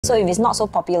So if it's not so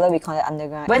popular, we call it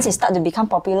underground. Once it starts to become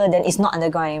popular, then it's not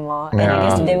underground anymore. And I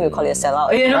guess then we'll call it a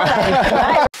sellout. You know, like,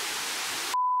 right?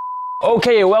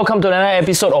 Okay, welcome to another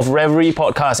episode of Revelry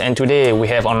Podcast, and today we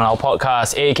have on our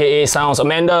podcast AKASounds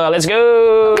Amanda. Let's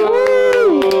go!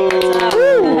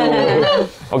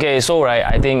 Okay, so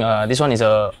I think this one is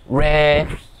a rare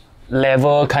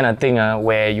level kind of thing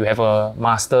where you have a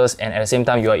master's and at the same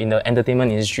time you are in the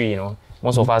entertainment industry. You know,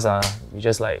 most of us we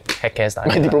just like hackers.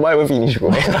 My diploma haven't finished,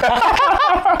 bro.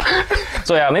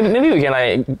 So yeah, maybe we can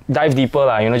like dive deeper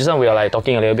lah. You know, just now we are like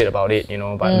talking a little bit about it. You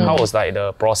know, but how was like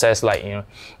the process like? You know,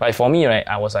 like for me, right,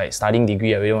 I was like studying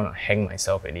degree. I really want to hang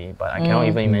myself already, but I cannot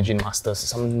even imagine masters,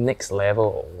 some next level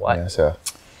or what. Yes, yeah.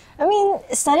 I mean,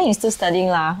 studying is still studying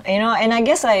lah, you know, and I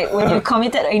guess like when you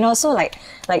committed, you know, so like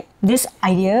this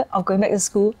idea of going back to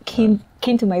school came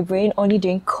to my brain only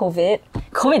during COVID.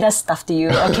 COVID does stuff to you,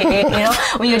 okay? You know,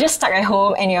 when you're just stuck at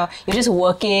home and you're just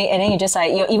working, and then you just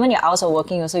like even your hours of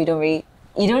working also you don't really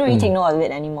take note of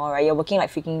it anymore, right? You're working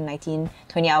like freaking 19,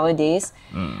 20-hour days.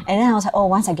 And then I was like, oh,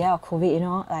 once I get out of COVID, you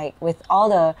know, like with all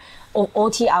the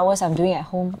OT hours I'm doing at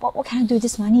home, what can I do with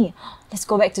this money? Let's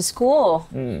go back to school.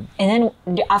 And then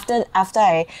after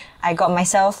I got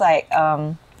myself like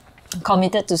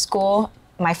committed to school,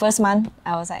 my first month,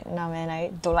 I was like, nah man,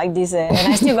 I don't like this. And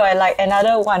I still got like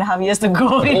another 1.5 years to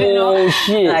go, you know? Oh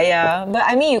shit. Like, yeah. But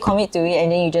I mean, you commit to it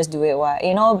and then you just do it, what?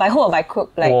 You know, by hook or by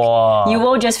crook, like, you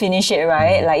won't just finish it,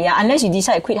 right? Like, yeah, unless you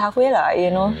decide to quit halfway, lah,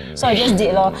 you know? So I just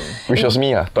did, lor. Which was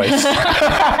me, twice.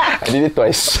 I did it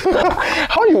twice.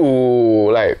 How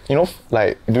you, like, you know,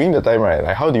 like, during the time, right,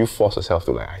 like, how do you force yourself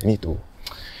to, like, I need to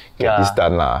get this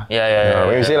done lah.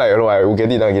 When you say like, oh, I will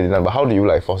get it done, but how do you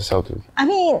like force yourself to? I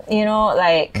mean, you know,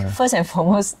 like first and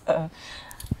foremost,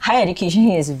 higher education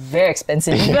here is very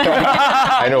expensive.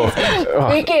 I know.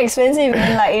 Freaking expensive,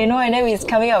 and like, you know, and then it's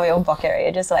coming out of your own pocket, right?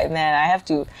 You're just like, man, I have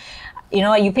to, you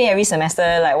know, you pay every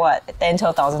semester like what,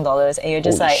 $10,000-$12,000, and you're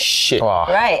just Holy like, shit.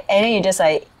 Right? And then you're just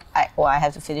like, I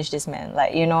have to finish this, man.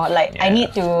 Like, you know, like I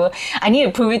need to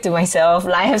prove it to myself.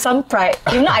 Like I have some pride.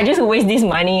 If not, I just waste this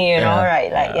money, you know,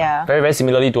 right? Like, Very, very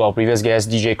similarly to our previous guest,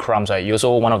 DJ Crumbs, right? You're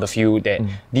also one of the few that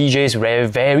DJs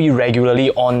very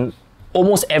regularly on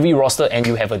almost every roster, and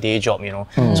you have a day job, you know.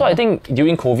 So I think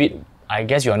during COVID, I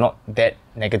guess you are not that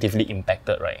negatively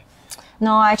impacted, right?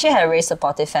 No, I actually had a very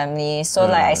supportive family. So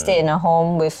like I stayed in a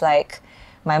home with like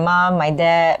my mom, my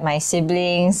dad, my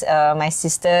siblings, my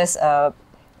sisters,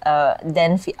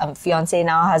 then fiance,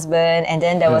 now husband, and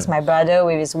then there was my brother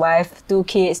with his wife, 2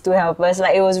 kids, 2 helpers.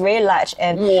 Like it was very large.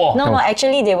 And no,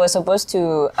 actually they were supposed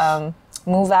to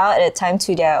move out at the time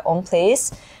to their own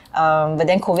place, but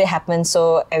then COVID happened,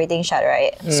 so everything shut,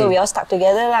 right? So we all stuck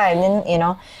together lah. And then, you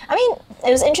know, I mean, it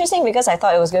was interesting because I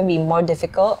thought it was going to be more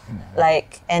difficult,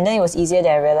 like, and then it was easier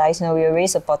than I realized. You know, we were very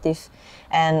supportive,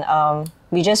 and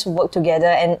we just worked together,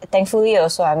 and thankfully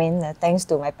also, I mean, thanks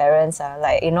to my parents,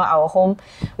 like, you know, our home,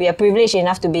 we are privileged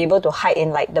enough to be able to hide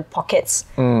in like the pockets,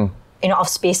 you know, of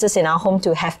spaces in our home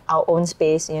to have our own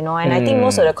space, you know. And I think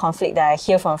most of the conflict that I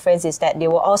hear from friends is that they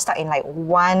were all stuck in like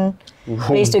one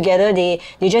place together. They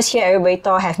just hear everybody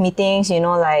talk, have meetings, you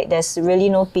know, like there's really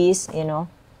no peace, you know.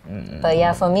 But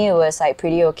yeah, for me it was like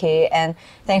pretty okay, and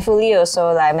thankfully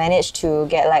also like I managed to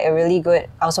get like a really good,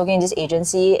 I was working in this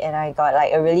agency and I got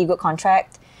like a really good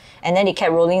contract, and then they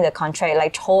kept rolling the contract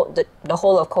like the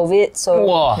whole of COVID.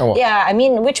 So yeah, I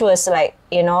mean, which was like,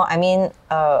 you know, I mean,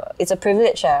 it's a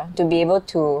privilege to be able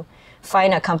to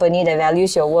find a company that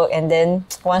values your work and then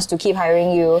wants to keep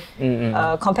hiring you,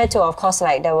 compared to, of course,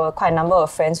 like there were quite a number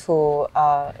of friends who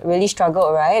really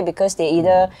struggled, right? Because they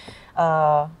either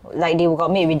like they got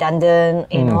made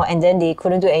redundant, you know, and then they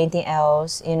couldn't do anything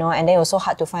else, you know, and then it was so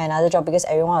hard to find another job because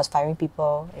everyone was firing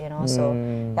people, you know. So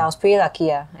yeah, I was pretty lucky,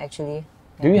 actually.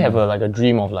 Do you have a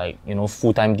dream of like, you know,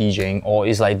 full-time DJing, or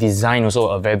is like design also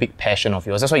a very big passion of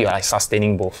yours? That's why you're like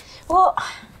sustaining both. Well,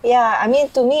 yeah, I mean,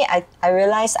 to me, I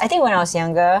realized, I think when I was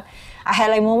younger, I had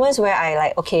like moments where I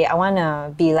like, okay, I want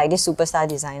to be like this superstar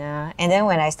designer. And then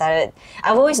when I started,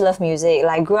 I've always loved music.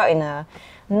 Like I grew up in a,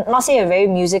 not say a very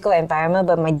musical environment,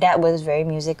 but my dad was very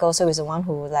musical. So he was the one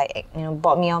who like, you know,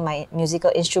 bought me all my musical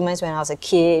instruments when I was a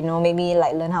kid, you know, made me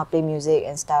like learn how to play music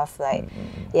and stuff. Like,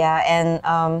 yeah,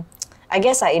 and I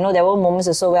guess like, you know, there were moments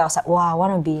also where I was like, wow, I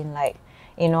want to be in like,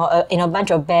 you know, in a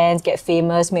bunch of bands, get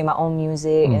famous, make my own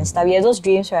music and stuff. You have those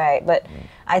dreams, right? But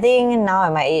I think now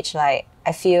at my age, like,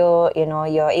 I feel, you know,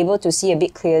 you're able to see a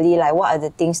bit clearly, like, what are the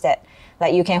things that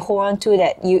like you can hold on to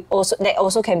that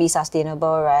also can be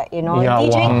sustainable, right? You know,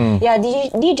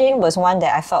 DJing was one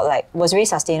that I felt like was very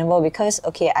sustainable because,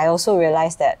 okay, I also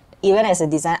realized that even as a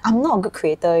designer, I'm not a good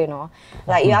creator, you know.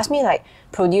 Like you ask me like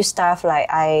produce stuff, like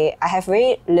I have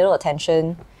very little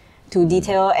attention to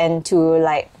detail and to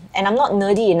like, and I'm not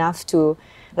nerdy enough to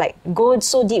like go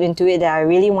so deep into it that I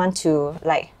really want to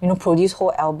like, you know, produce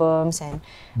whole albums and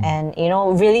you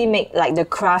know, really make like the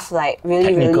craft like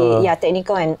really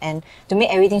technical and to make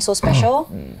everything so special.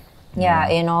 Yeah,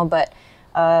 you know, but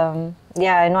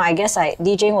yeah, you know, I guess like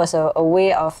DJing was a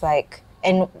way of like,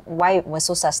 and why it was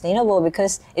so sustainable,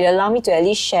 because it allowed me to at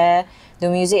least share the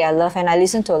music I love, and I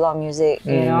listen to a lot of music,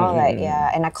 you know, like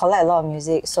and I collect a lot of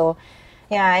music. So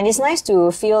yeah, and it's nice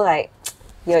to feel like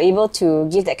you're able to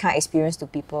give that kind of experience to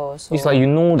people. So. It's like you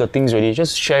know the things already,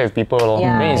 just share with people.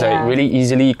 Then it's like really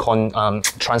easily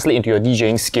translate into your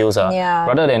DJing skills.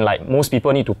 Rather than like most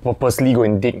people need to purposely go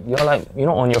and dig. You're like, you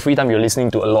know, on your free time you're listening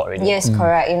to a lot already. Yes,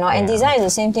 correct. You know, and design is the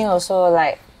same thing also.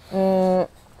 Like,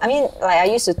 I mean, like I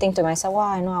used to think to myself, wow,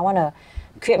 I know I want to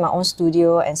create my own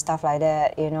studio and stuff like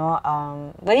that, you know.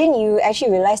 But then you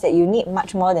actually realize that you need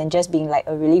much more than just being like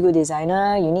a really good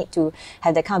designer. You need to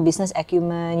have that kind of business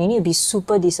acumen. You need to be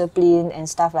super disciplined and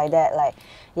stuff like that. Like,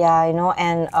 yeah, you know,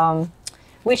 and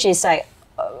which is like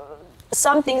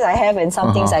some things I have and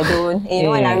some things I don't, you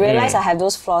know. And I realize I have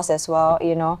those flaws as well,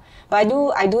 you know. But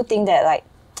I do think that like,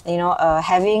 you know,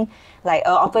 having like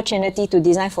an opportunity to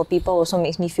design for people also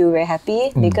makes me feel very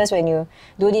happy, because when you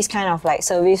do this kind of like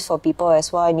service for people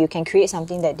as well, and you can create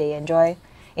something that they enjoy,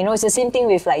 you know, it's the same thing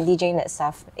with like DJing that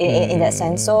stuff in that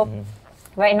sense. So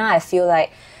right now I feel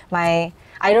like I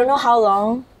don't know how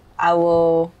long I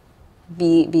will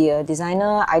be a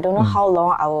designer. I don't know how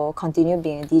long I will continue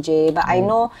being a DJ, but I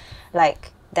know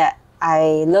like that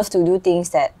I love to do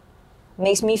things that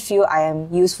makes me feel I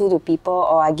am useful to people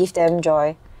or I give them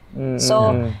joy.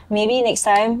 So maybe next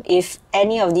time, if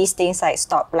any of these things like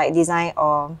stop, like design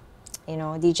or, you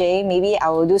know, DJ, maybe I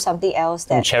will do something else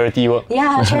that charity work.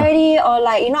 Yeah, charity, or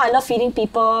like, you know, I love feeding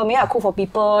people. Maybe I cook for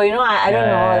people. You know, I don't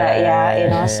know, like you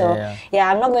know. So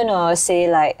I'm not gonna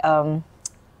say like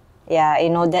you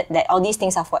know, that all these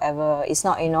things are forever. It's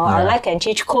not, you know, our life can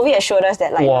change. COVID has showed us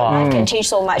that like life can change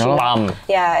so much. You know?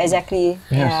 Yeah, exactly.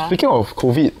 Yeah. Speaking of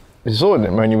COVID, so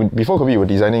when before COVID you were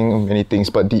designing many things,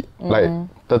 but like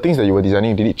the things that you were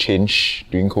designing, did it change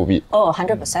during COVID? Oh,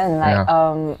 100%. Like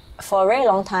for a very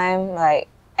long time, like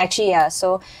actually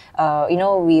so you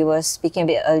know, we were speaking a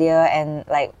bit earlier, and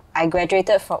like I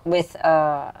graduated with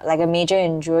like a major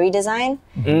in jewelry design.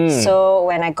 So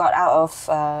when I got out of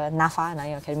NAFA,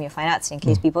 Nanyang Academy of Fine Arts, in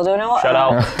case people don't know. Shout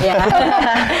out.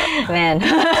 Yeah. Man.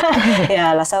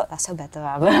 Yeah, LaSalle better.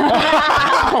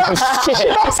 Oh,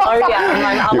 shit. Sorry,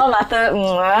 my alma mater.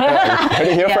 Heard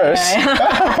it here first.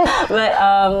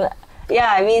 But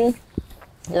yeah, I mean,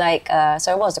 like,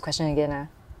 sorry, what was the question again?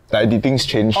 Like, did things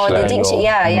change? Oh, did things change?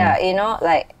 Yeah, you know,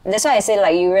 like, that's why I say,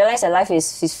 like, you realize that life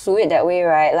is fluid that way,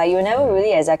 right? Like, you never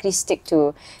really exactly stick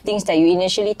to things that you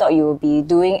initially thought you would be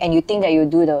doing and you think that you'll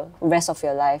do the rest of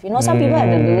your life. You know, some people have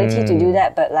the ability to do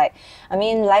that, but like, I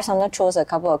mean, life sometimes throws a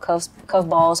couple of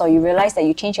curveballs, or you realize that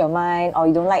you change your mind, or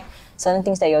you don't like certain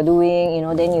things that you're doing, you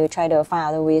know, then you try to find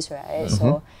other ways, right?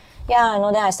 So, yeah, you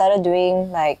know, then I started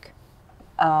doing, like,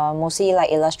 mostly, like,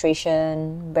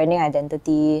 illustration, branding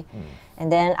identity.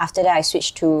 And then after that, I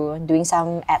switched to doing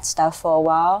some ad stuff for a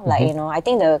while. Like, you know, I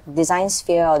think the design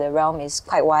sphere or the realm is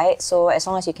quite wide. So as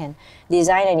long as you can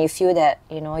design and you feel that,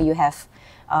 you know, you have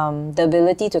the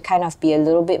ability to kind of be a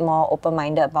little bit more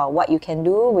open-minded about what you can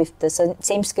do with the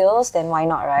same skills, then why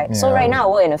not, right? Yeah. So right now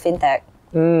I work in a fintech.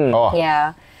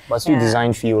 Yeah. But still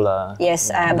design field lah.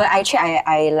 Yes, but actually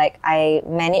I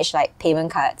manage like payment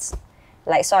cards.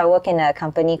 Like, so I work in a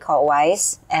company called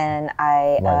Wise, and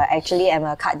I actually am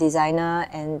a card designer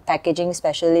and packaging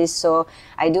specialist. So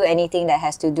I do anything that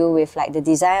has to do with like the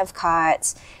design of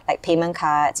cards, like payment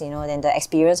cards, you know, then the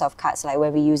experience of cards, like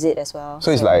when we use it as well. So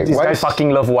it's like, this guy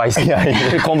fucking love Wise.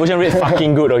 The conversion rate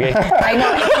fucking good, okay? I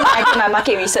know, I did my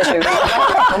market research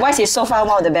already. Wise is so far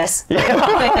one of the best. So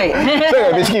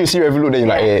basically you see Revolut, then you're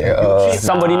like, hey,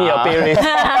 somebody need a pay raise.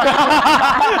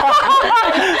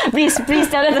 Please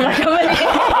tell them to recommend it.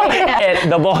 At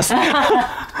the boss.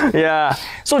 Yeah.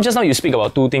 So just now you speak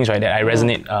about two things, right, that I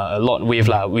resonate a lot with,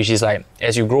 which is like,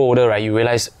 as you grow older, right, you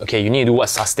realize, okay, you need to do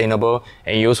what's sustainable,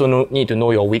 and you also need to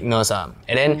know your weakness. And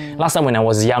then last time when I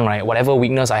was young, right, whatever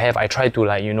weakness I have, I try to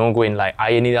like, you know, go and like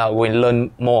iron it out, go and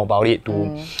learn more about it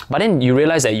too. But then you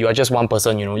realize that you are just one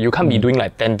person, you know, you can't be doing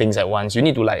like 10 things at once. You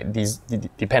need to like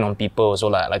depend on people also,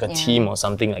 like a team or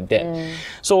something like that.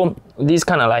 So this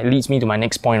kind of like leads me to my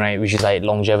next point, right, which is like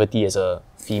longevity as a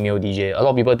female DJ. A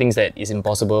lot of people think that it's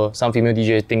impossible. Some female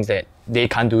DJs think that they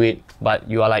can't do it, but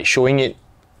you are like showing it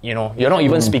you know, you're not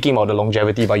even speaking about the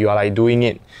longevity, but you are like doing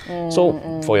it. So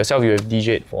for yourself, you have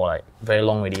DJed for like very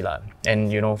long already lah.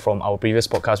 And you know, from our previous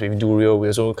podcast with Durio, we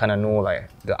also kind of know like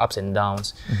the ups and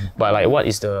downs. But like, what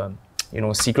is the, you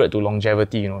know, secret to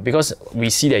longevity? You know, because we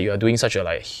see that you are doing such a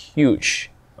like huge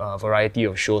variety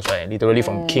of shows, right? Literally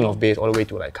from King of Bass all the way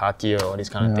to like Cartier or this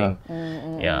kind of thing.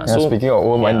 Yeah. So speaking of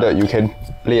open-minded, you can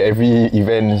play every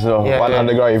event. So one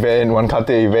underground event, one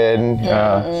Cartier event.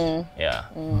 Yeah.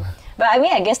 But I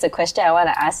mean, I guess the question I want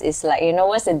to ask is like, you know,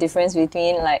 what's the difference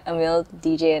between like a male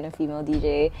DJ and a female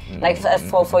DJ? Like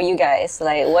for you guys,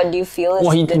 like what do you feel is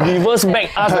he reverse back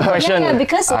ask the question. Yeah,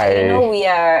 because like, you know, we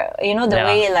are, you know, the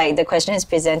way like the question is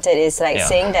presented is like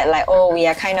saying that like, oh, we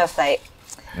are kind of like,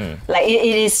 like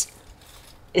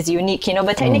it's unique, you know,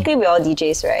 but technically we're all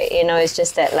DJs, right? You know, it's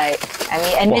just that like, I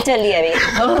mean, admittedly,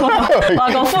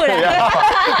 got food.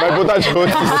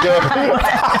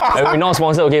 We're not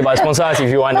sponsored, okay, but sponsor us if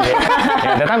you want. Okay?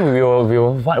 Yeah, that time we were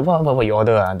what you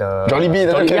order? The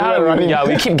Jollibee.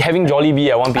 We keep having Jollibee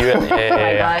at one period. Oh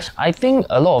my gosh. I think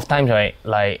a lot of times, right,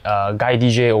 like guy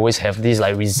DJ always have this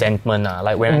like resentment.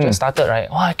 Like when I just started, right,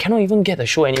 I cannot even get a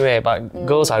show anywhere, but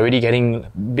girls are already getting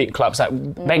big clubs. Like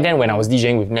back then when I was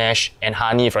DJing with Nash and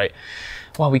Hani, right?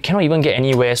 Wow, we cannot even get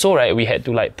anywhere. So right, we had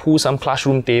to like pull some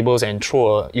classroom tables and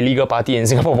throw an illegal party in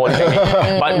Singapore Polytechnic.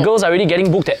 But girls are already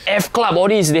getting booked at F Club, all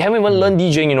this. They haven't even learned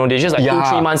DJing, you know, they're just like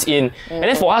 2-3 months in. And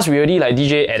then for us, we already like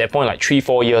DJ at that point like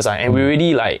 3-4 years, and we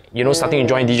already like, you know, starting to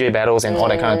join DJ battles and all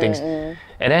that kind of things. And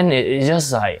then it's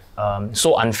just like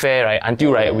so unfair, right?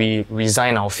 Until right, we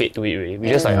resign our fate to it. Really. We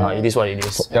just like, it is what it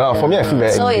is. Yeah, for me, I feel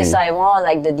very So angry. it's like more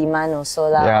like the demand also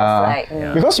lah. Like,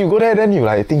 because you go there, then you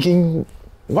like thinking,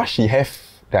 what she have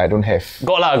that I don't have?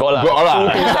 Got lah.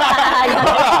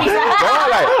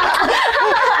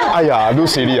 Do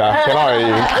silly cannot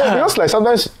already. Because like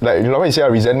sometimes, like you know what you say,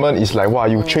 resentment is like, wow,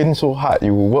 you train so hard,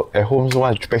 you work at home so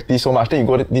much, practice so much, then you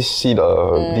go see the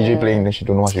DJ playing, then she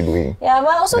don't know what she's doing. Yeah, but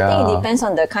I also think it depends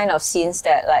on the kind of scenes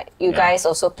that like you guys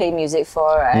also play music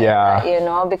for, right? Yeah. Like, you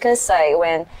know, because like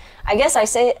when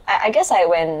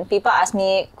when people ask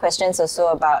me questions also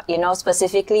about, you know,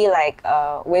 specifically like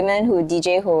women who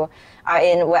DJ who are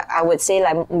in what I would say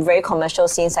like very commercial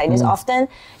scenes like this, often,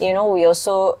 you know, we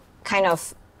also kind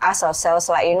of ask ourselves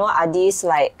like, you know, are the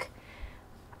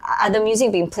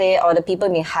music being played or the people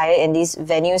being hired in these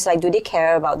venues, like do they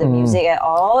care about the music at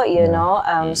all, you know?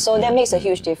 So that makes a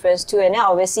huge difference too. And then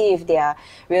obviously if they are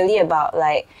really about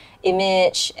like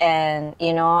image and,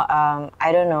 you know,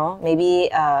 I don't know, maybe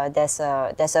there's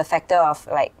a factor of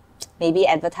like maybe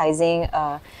advertising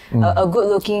a good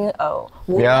looking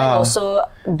woman also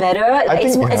better. Like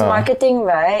it's marketing,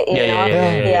 right? You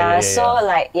know? So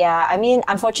like, I mean,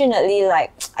 unfortunately,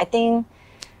 like I think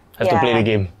have to play the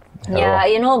game. Yeah,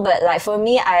 you know, but like for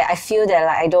me, I feel that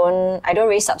like I don't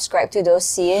really subscribe to those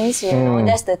scenes. You know,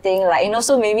 that's the thing. Like, you know,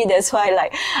 so maybe that's why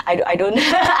like I don't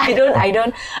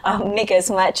make as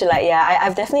much. Like,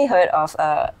 I've definitely heard of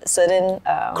certain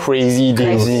crazy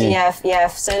deals.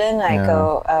 Certain like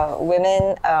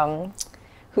women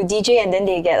who DJ and then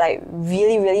they get like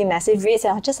really, really massive rates,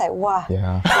 and I'm just like, wow.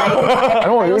 Yeah. Like, I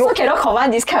also cannot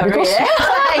command this kind of rate. You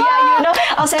know,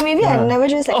 I was like, maybe I never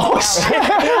just like, you know,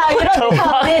 the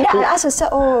kind of thing. Then I ask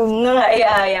myself, no,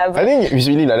 but I think it's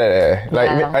really like that. Like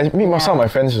I meet some of my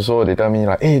friends also, they tell me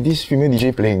like, hey, this female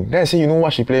DJ playing. Then I say, you know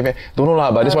what she play, man? Don't know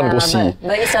lah, but I just want to go see.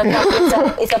 But it's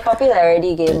a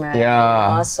popularity game, right?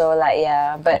 Yeah. You know? So like,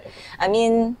 but I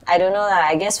mean, I don't know lah.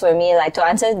 I guess for me, like to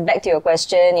answer back to your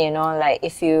question, you know, like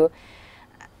if you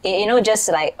know, just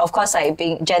like, of course, like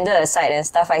being gender aside and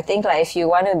stuff, I think like if you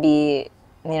want to be,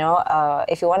 you know,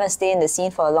 if you want to stay in the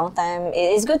scene for a long time,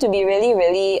 it's good to be really,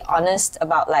 really honest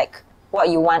about like what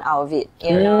you want out of it,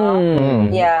 you know?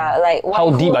 Yeah, like how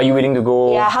deep are you willing to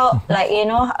go? Yeah, how, like, you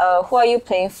know, who are you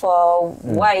playing for?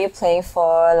 What are you playing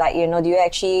for? Like, you know, do you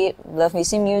actually love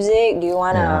music? Do you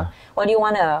want to, what do you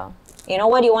want to, you know,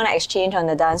 what do you want to exchange on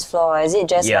the dance floor? Is it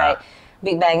just like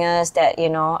big bangers that, you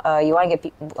know, you want to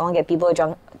get people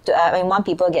drunk, want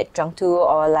people get drunk too,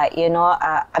 or like, you know,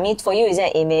 I mean, for you, is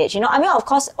that image? You know, I mean, of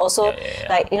course, also,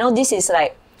 like, you know, this is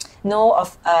like,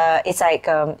 it's like,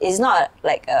 it's not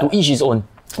like... to each his own.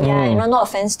 Yeah, you know, no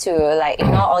offense to like, you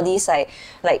know, all these like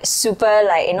super,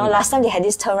 like, you know, last time they had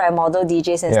this term, right, model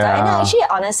DJs and stuff. And actually,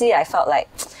 honestly, I felt like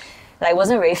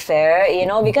wasn't very fair, you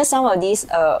know, because some of these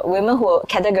women who are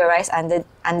categorized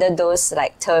under those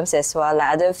like terms as well,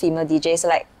 like other female DJs,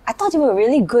 like I thought they were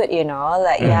really good, you know,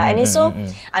 like and it's so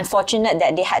unfortunate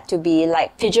that they had to be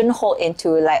like pigeonholed into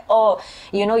like, oh,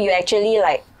 you know, you actually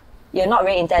like you're not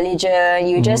very intelligent,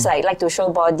 you just like to show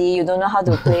body, you don't know how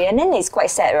to play, and then it's quite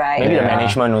sad, right? Maybe the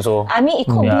management also. I mean, it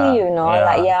could be, you know,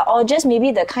 or just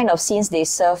maybe the kind of scenes they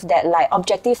serve that like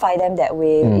objectify them that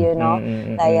way, you know.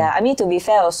 I mean, to be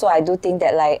fair also, I do think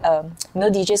that like male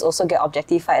DJs also get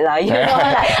objectified lah, you know.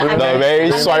 Like, the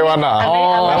very shy one lah.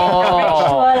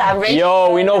 I'm very Yo,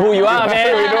 sure, we know who you are,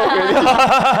 man. We know.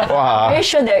 Wow. I'm very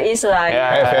sure there is like,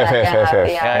 or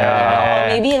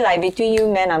maybe like between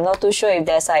you men, I'm not too sure if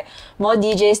there's like more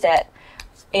DJs that,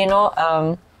 you know,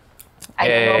 I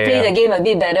don't know, play the game a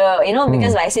bit better, you know,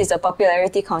 because like I say, it's a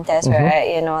popularity contest,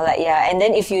 right? You know, like and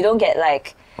then if you don't get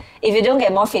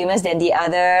more famous than the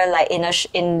other, like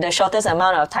in the shortest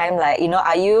amount of time, like, you know,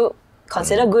 are you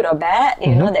considered good or bad?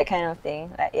 You know, that kind of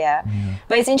thing. Like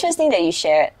but it's interesting that you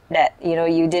shared that, you know,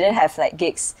 you didn't have like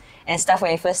gigs and stuff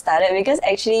when you first started, because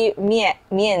actually me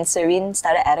and Serene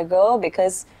started Attagirl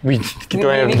because we don't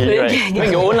have gigs, right?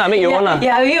 Make your own lah,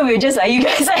 Yeah, we were just like, you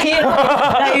guys are, you know,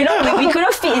 like, you know, we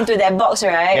couldn't fit into that box,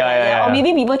 right? Or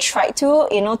maybe people tried to,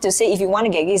 you know, to say if you want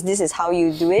to get gigs, this is how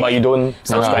you do it. But you don't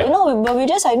subscribe. No, but we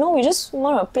just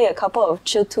want to play a couple of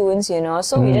chill tunes, you know.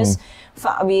 So we just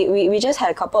had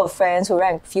a couple of friends who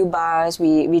ran a few bars.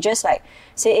 We just like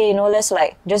say, hey, you know, let's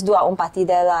like just do our own party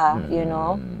there lah, you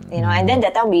know. And then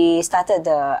that time we started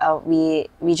we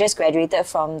just graduated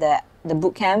from the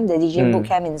boot camp, the DJ boot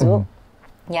camp in Zouk.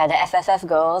 Yeah, the FFF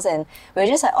girls, and we were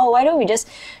just like, oh, why don't we just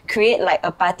create like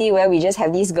a party where we just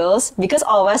have these girls, because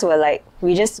all of us were like,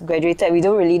 we just graduated, we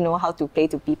don't really know how to play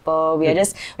to people, we're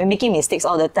making mistakes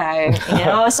all the time, you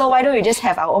know, so why don't we just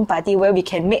have our own party where we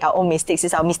can make our own mistakes,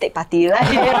 it's our mistake party, like,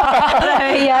 you know?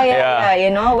 You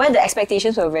know, where the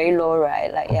expectations were very low,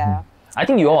 right, like, I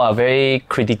think you all are very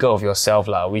critical of yourself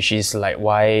lah, which is like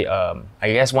why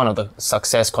I guess one of the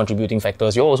success contributing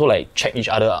factors. You also like check each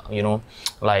other, you know,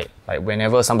 like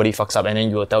whenever somebody fucks up and then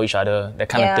you will tell each other that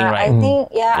kind of thing, right?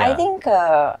 I think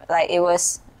like it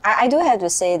was. I do have to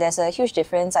say there's a huge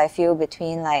difference I feel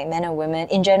between like men and women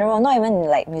in general, not even in,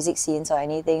 like music scenes or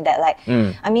anything, that like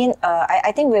I mean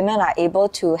I think women are able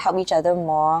to help each other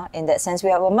more in that sense.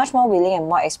 We're much more willing and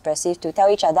more expressive to tell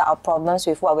each other our problems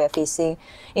with what we're facing,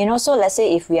 you know. So let's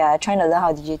say if we are trying to learn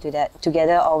how to DJ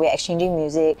together, or we're exchanging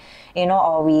music, you know,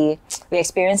 or we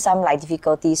experience some like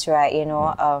difficulties, right, you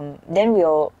know, then we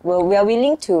are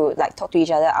willing to like talk to each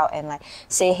other out and like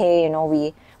say, hey, you know,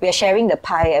 we are sharing the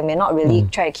pie and we're not really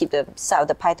trying to keep the side of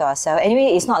the pie to ourselves.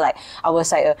 Anyway, it's not like I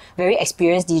was like a very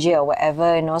experienced DJ or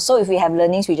whatever, you know. So if we have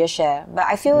learnings, we just share. But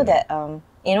I feel that,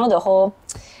 you know,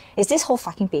 it's this whole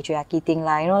fucking patriarchy thing,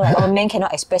 like, you know, like, men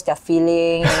cannot express their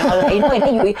feelings, you know, like, you know, and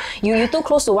then you're too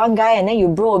close to one guy and then you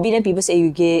bro a bit, then people say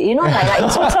you gay, you know, like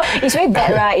it's very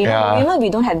bad, right? You know, we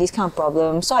don't have this kind of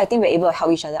problem. So I think we're able to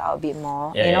help each other out a bit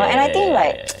more, you know. And I think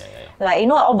like, you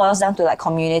know, it all boils down to like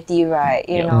community, right?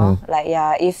 You know, like,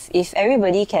 if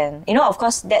everybody can, you know, of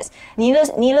course, that's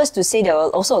needless to say, there were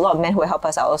also a lot of men who help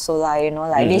us out also, like, you know,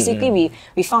 like basically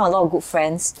we found a lot of good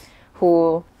friends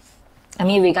who, I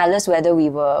mean, regardless whether we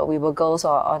were girls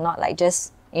or not, like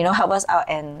just, you know, help us out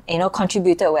and, you know,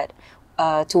 contributed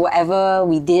to whatever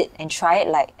we did and tried,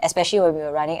 like especially when we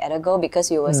were running Attagirl, because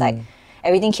it was like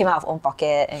everything came out of own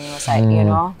pocket, and it was like, you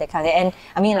know, that kind of thing. And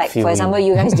I mean, like, for example,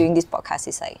 you guys doing this podcast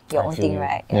is like your own thing,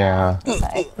 right? Yeah. It's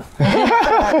like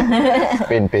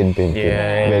pain. Very pain.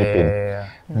 Yeah.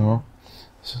 You know?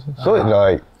 So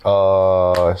like,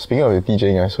 speaking of the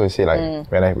DJing, so you say like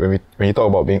when you talk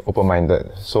about being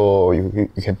open-minded, so you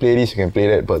can play this, you can play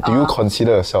that, but do you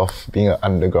consider yourself being an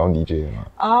underground DJ or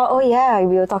not? Oh yeah,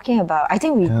 we were talking about. I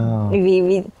think we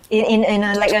in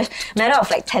a, like a matter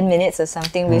of like 10 minutes or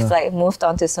something, we've like moved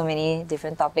on to so many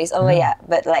different topics.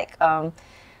 But like I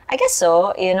guess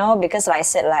so, you know, because like I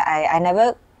said, like I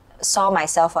never saw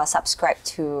myself or subscribed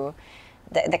to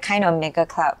the kind of mega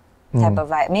club type of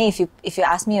vibe. I mean, if you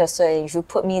ask me also, if you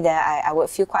put me there, I would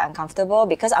feel quite uncomfortable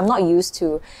because I'm not used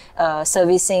to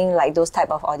servicing like those type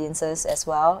of audiences as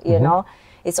well, you know.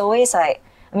 It's always like,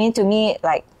 I mean, to me,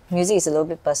 like music is a little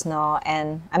bit personal,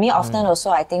 and I mean, often also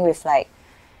I think with like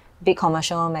big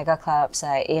commercial mega clubs,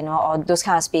 like, you know, or those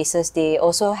kind of spaces, they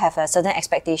also have a certain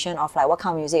expectation of like what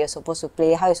kind of music you're supposed to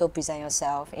play, how you're supposed to present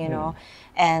yourself, you know.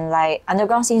 And like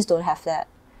underground scenes don't have that.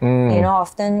 You know,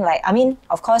 often, like, I mean,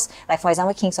 of course, like, for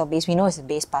example, Kings of Bass, we know it's a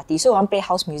bass party, so one play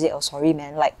house music, oh, sorry,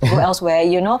 man, like, go elsewhere,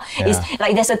 you know? It's,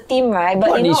 like, there's a theme, right?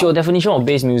 But what is your definition of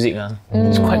bass music?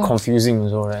 It's quite confusing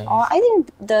also, right? I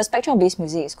think the spectrum of bass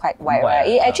music is quite wide,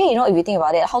 right? Actually, you know, if you think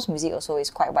about it, house music also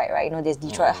is quite wide, right? You know, there's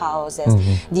Detroit house, there's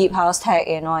deep house tech,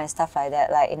 you know, and stuff like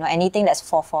that, like, you know, anything that's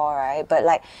 4/4, right? But,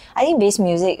 like, I think bass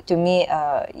music, to me,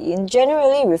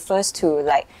 generally refers to,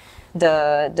 like,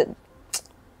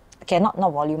 okay, not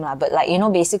volume lah, but like, you know,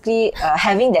 basically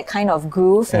having that kind of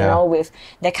groove, you know, with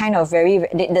that kind of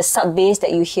the sub bass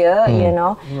that you hear, you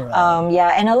know.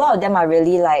 Right. And a lot of them are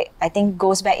really like, I think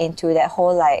goes back into that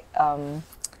whole like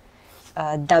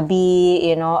dubby,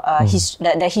 you know,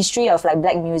 the history of like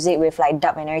black music with like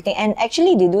dub and everything. And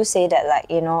actually they do say that like,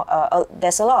 you know,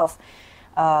 there's a lot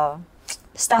of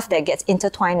stuff that gets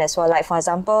intertwined as well. Like for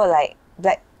example, like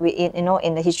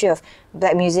in the history of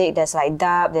black music, there's like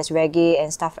dub, there's reggae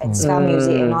and stuff, and ska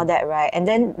music and all that, right? And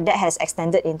then that has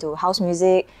extended into house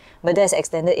music, but that's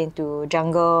extended into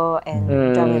jungle and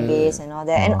drum and bass and all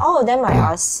that. And all of them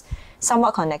are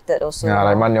somewhat connected also. Yeah,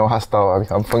 like Man Yo Hastao, I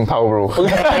become Feng Tao, bro.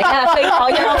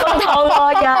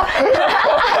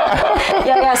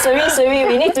 Sorry,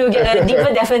 we need to get a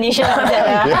deeper definition of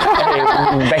that.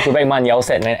 Back to back Man Yao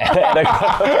set, man. I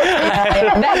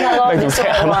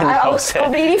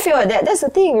completely feel that. That's the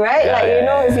thing, right? Like, you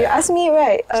know, if you ask me,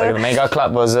 right? It's like a mega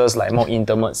club versus like more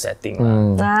intimate setting.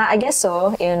 I guess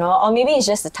so, you know. Or maybe it's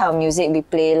just the type of music we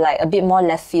play, like a bit more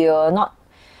left field, not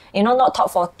top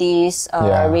 40s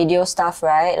radio stuff,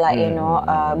 right? Like, you know,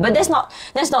 but that's not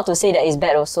to say that it's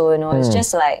bad also, you know. It's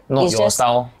just like, not it's your just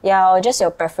style. Yeah, or just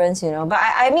your preference, you know. But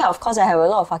I mean, of course, I have a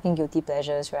lot of fucking guilty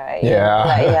pleasures, right? You know?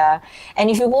 Like, and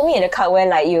if you put me in a card where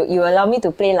like you allow me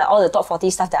to play like all the top 40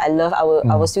 stuff that I love, I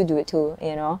will still do it too,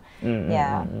 you know.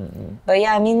 But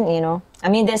yeah, I mean, you know,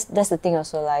 that's the thing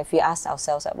also, like, if we ask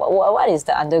ourselves, like, what is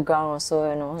the underground also,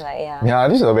 you know, like, Yeah,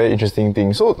 this is a very interesting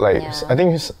thing. So, like, I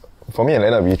think for me and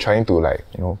Lena, we're trying to, like,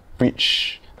 you know,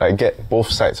 preach, like, get both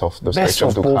sides of the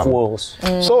spectrum to come. Best of both worlds.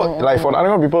 So, like, for the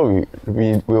underground people,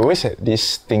 we always had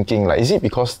this thinking, like, is it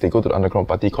because they go to the underground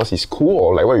party because it's cool,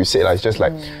 or like what you said, like, it's just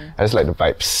like, I just like the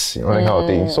vibes, you know, that kind of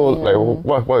thing. So, like,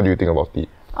 what do you think about it?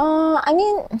 I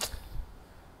mean,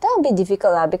 that would be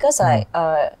difficult lah, because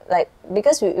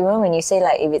because when you say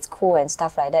like if it's cool and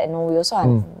stuff like that, you know, we also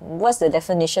what's the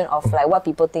definition of like what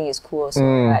people think is cool also,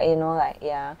 right? You know, like,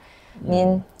 I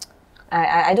mean,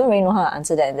 I don't really know how to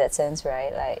answer that in that sense,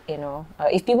 right? Like, you know,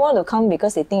 if people want to come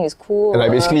because they think it's cool,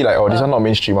 like basically like, this one not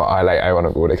mainstream, I want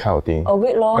to go, that kind of thing. Oh,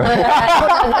 wait, lor. You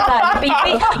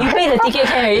pay the ticket,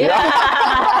 can already?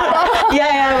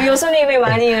 We also need to make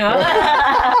money, you know.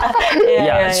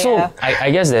 So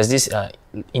I guess there's this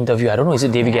interview, I don't know, is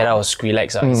it David Guetta or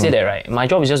Skrillex? He said that, right, my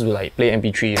job is just to like play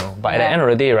MP3, you know, but at the end of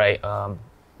the day, right,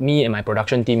 me and my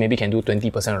production team maybe can do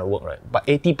 20% of the work, right? But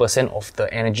 80% of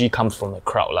the energy comes from the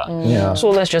crowd, lah. So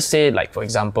let's just say, like, for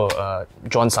example,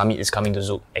 John Summit is coming to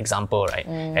Zouk, example, right?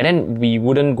 And then we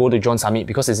wouldn't go to John Summit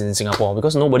because it's in Singapore,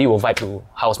 because nobody will vibe to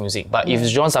house music. But if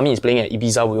John Summit is playing at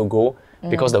Ibiza, we'll go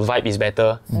because the vibe is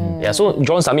better. So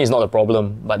John Summit is not the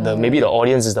problem, but maybe the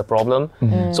audience is the problem.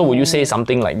 So would you say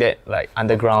something like that, like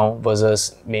underground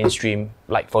versus mainstream?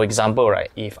 Like, for example, right,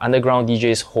 if underground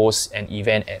DJs host an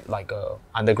event at like a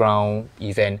underground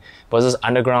event versus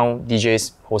underground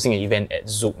DJs hosting an event at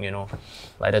Zouk, you know,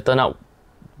 like the turnout,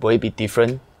 will it be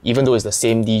different even though it's the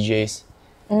same DJs?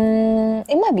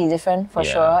 It might be different for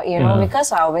sure, you know,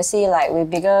 because obviously like with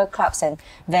bigger clubs and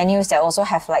venues that also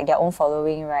have like their own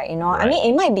following, right? You know, I mean,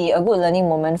 it might be a good learning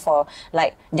moment for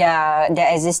like their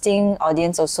existing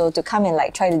audience also to come and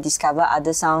like try to discover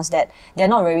other sounds that they're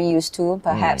not very used to,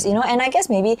 perhaps, you know. And I guess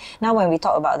maybe now when we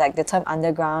talk about like the term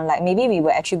underground, like maybe we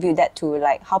will attribute that to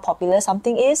like how popular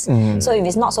something is. So if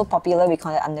it's not so popular, we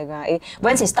call it underground.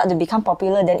 Once it starts to become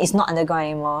popular, then it's not underground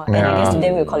anymore. And I guess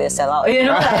then we'll call it a sellout, you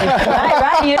know, like,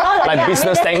 right? You know, like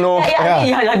business techno.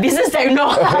 Like business techno.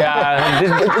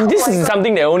 This is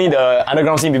something that only the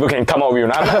underground scene people can come up with.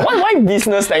 Why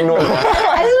business techno?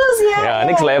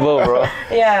 Next level, bro.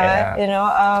 You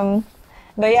know,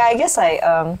 but I guess like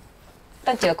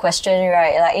back to your question,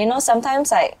 right? Like, you know,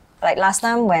 sometimes like last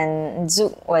time when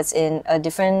Zouk was in a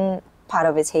different part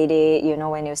of its heyday, you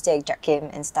know, when it was still at Jack Kim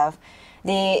and stuff,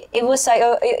 it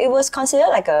was considered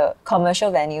like a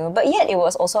commercial venue, but yet it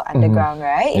was also underground,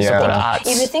 right?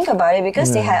 If you think about it,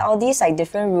 because they had all these like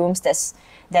different rooms that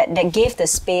gave the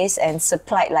space and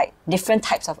supplied like different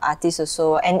types of artists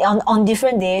also, and on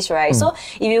different days, right? So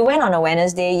if you went on a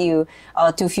Wednesday,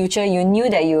 to Future, you knew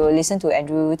that you would listen to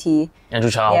Andrew Chow. Andrew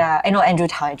Chow,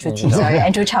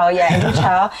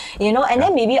 you know, and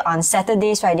then maybe on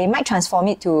Saturdays, right, they might transform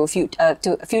it to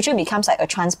Future becomes like a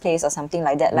trance place or something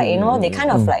like that. Like, you know, they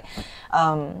kind of like,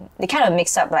 they kind of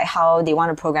mix up like how they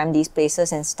want to program these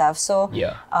places and stuff. So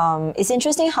it's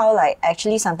interesting how like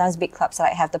actually sometimes big clubs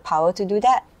like have the power to do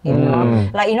that. You know,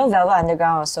 like Velvet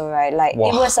Underground also, right? Like it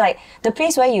was like the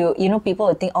place where people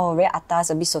would think, oh, very atas,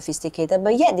 a bit sophisticated,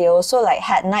 but yet they also like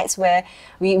had nights where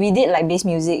we did like bass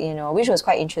music, which was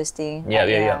quite interesting.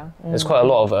 Yeah. There's quite a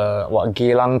lot of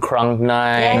Geylang Krang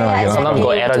night. Exactly. Sometimes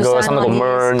got Attagirl, sometimes got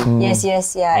Mern. Yes,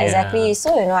 exactly.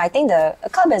 So I think a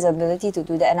club has the ability to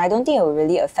do that, and I don't think it will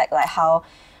really affect like how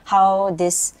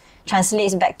this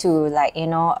translates back to like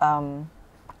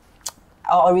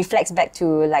or reflects back to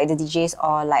like the DJs,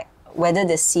 or like whether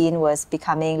the scene was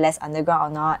becoming less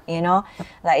underground or not,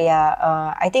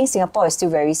 I think Singapore is still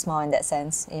very small in that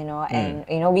sense,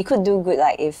 and we could do good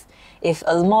like if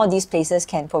more of these places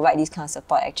can provide this kind of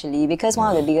support actually, because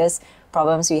one of the biggest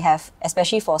problems we have,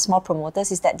 especially for small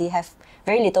promoters, is that they have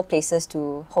very little places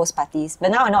to host parties.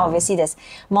 But now obviously there's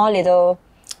more little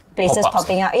places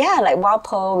popping up. Yeah, like Wild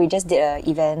Pearl, we just did an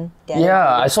event.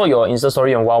 I saw your Insta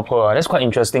story on Wild Pearl. That's quite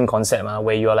interesting concept,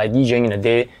 where you're like DJing in the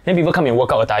day, then people come in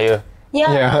workout attire.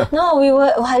 Yeah. No, we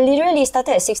literally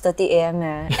started at 6:30 a.m.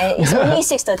 And it's only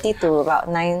 6:30 to about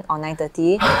 9 or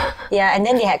 9:30. Yeah, and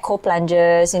then they had cold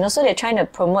plungers, so they're trying to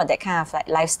promote that kind of like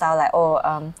lifestyle, like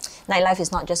nightlife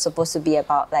is not just supposed to be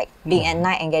about like being at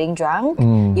night and getting drunk.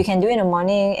 You can do it in the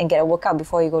morning and get a workout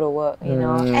before you go to work,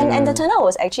 And the turnout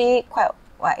was actually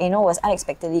was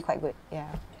unexpectedly quite good. Yeah.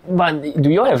 But do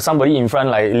you all have somebody in front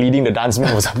like leading the dance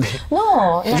move or something?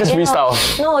 No. Just freestyle?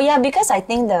 No, because I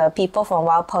think the people from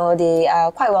Wild Pearl, they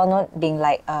are quite well known being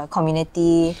like a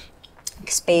community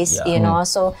space,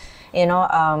 so,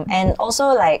 and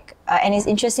also like, and it's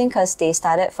interesting because they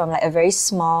started from like a very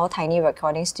small, tiny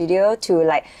recording studio to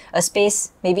like a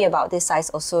space maybe about this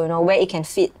size also, where it can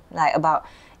fit like about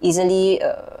easily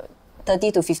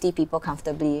 30 to 50 people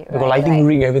comfortably. They got lighting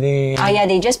rig, everything.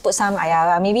 They just put some,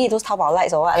 maybe those Taobao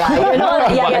lights or what.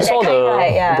 I saw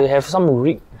they have some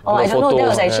rig. Oh, I don't know. That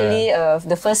was actually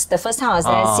the first time I was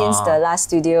there since the last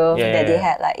studio that they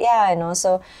had.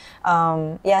 So,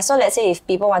 so let's say if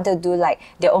people wanted to do like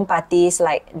their own parties,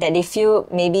 like that they feel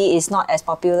maybe is not as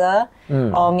popular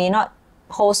or may not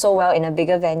hold so well in a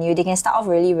bigger venue, they can start off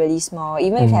really, really small.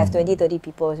 Even if you have 20, 30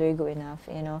 people, it's really good enough,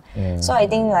 So I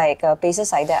think like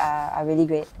places like that are really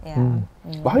great.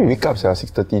 But how you wake up,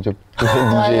 6:30 to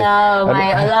my DJ?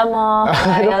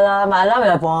 alarm, my alarm is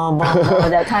like boom, boom, boom,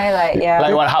 that kind like,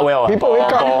 Like what, Hardwell? People wake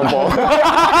up.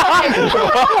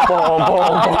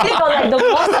 I think like the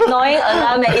most annoying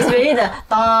alarm is really the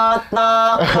ta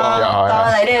ta ta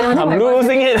like that. I'm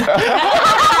losing it.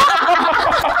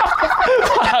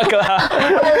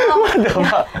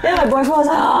 Then my boyfriend was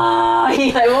like,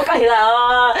 he like woke up, he's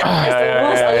like, it's the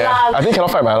worst alarm. I think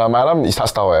cannot find my alarm. My alarm is hard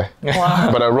style,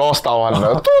 but the raw style one.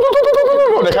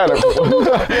 That kind of.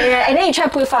 And then you try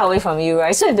to put it far away from you,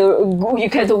 right? So you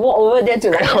have to walk over there to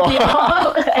like pick it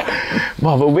up.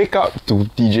 Wow, but wake up to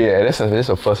DJ, that's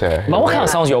the first. But what kind of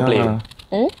sounds you all play?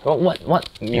 What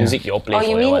music you all play? Oh,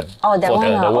 you mean that one?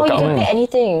 You can play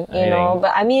anything, you know.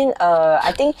 But I mean,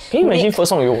 I think. Can you imagine first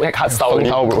song you like hard style,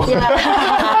 bro?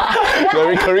 The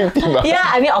recurring theme. Yeah,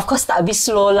 I mean, of course, start a bit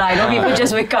slow, people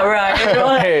just wake up, right?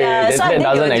 So I think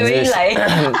doesn't exist.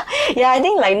 I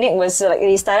think like Nick was like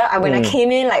he started when I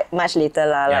came in like much later,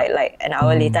 like an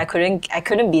hour later. I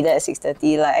couldn't be there at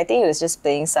 6:30. Like I think he was just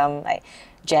playing some like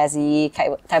jazzy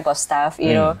type of stuff,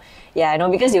 you know. Yeah,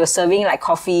 because they were serving like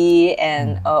coffee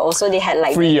and also they had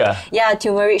like free,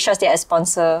 turmeric shots. They had a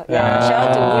sponsor. Shout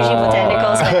out to Bougie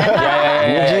Botanicals.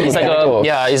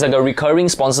 It's like a recurring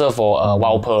sponsor for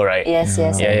Wild Pearl, right? Yes.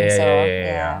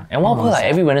 And Wild Pearl, like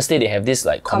every Wednesday they have this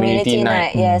like community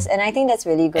night. Yes, and I think that's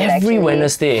really good. Every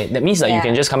Wednesday, that means like you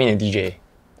can just come in and DJ.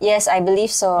 Yes, I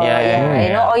believe so. You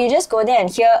know, or you just go there and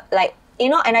hear like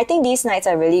and I think these nights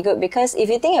are really good because if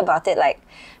you think about it, like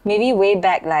maybe way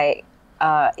back like.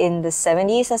 In the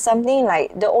 70s or something,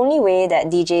 like the only way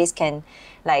that DJs can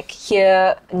like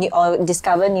hear or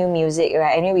discover new music,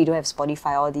 right? Anyway, we don't have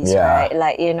Spotify, all these, right?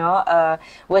 Like,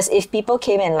 was if people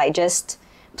came and like just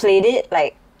played it,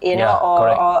 like,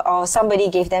 or somebody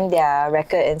gave them their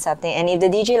record and something. And if the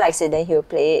DJ likes it, then he'll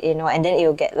play it, and then it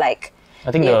will get like, I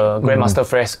think the Grandmaster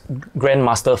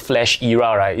Flash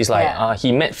era, right? It's like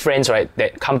he met friends, right,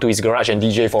 that come to his garage and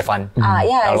DJ for fun.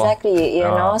 Exactly. You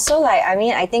know, so like I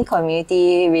mean, I think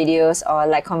community radios or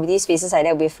like community spaces like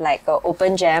that with like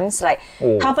open jams, like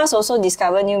help us also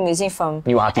discover new music from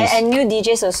new artists and new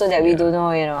DJs also that we don't know.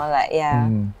 Like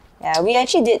we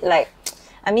actually did like.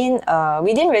 I mean,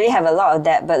 we didn't really have a lot of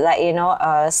that, but like,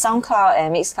 SoundCloud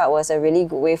and Mixcloud was a really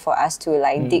good way for us to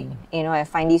like dig, and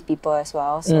find these people as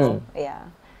well. So,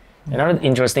 Another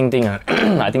interesting thing,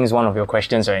 I think is one of your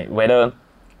questions, right? Whether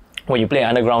when you play an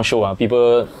underground show,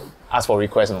 people ask for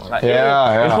requests. No? Like,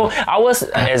 Yeah. You know, ours,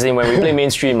 as in when we play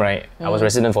mainstream, right? I was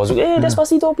resident for Zouk. Hey,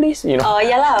 Despacito, please. You know. Oh,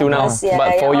 yeah lah. Till now. Yeah,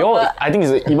 but for your, I think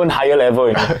it's an even higher level.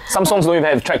 You know? Some songs don't even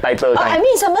have track title. I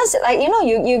mean, sometimes like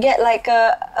you get like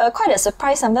quite a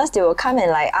surprise. Sometimes they will come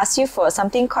and like ask you for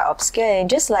something quite obscure and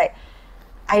just like,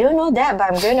 I don't know that,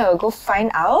 but I'm going to go find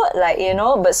out, like,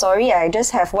 but sorry, I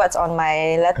just have what's on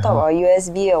my laptop or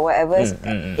USB or whatever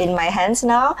in my hands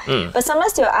now. But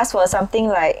sometimes they'll ask for something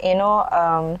like,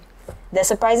 that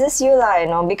surprises you,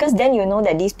 because then you know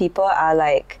that these people are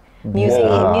like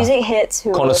music heads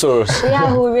who connoisseurs. Yeah,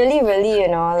 who really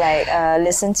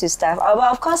listen to stuff.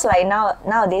 But of course, like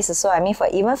nowadays also, I mean,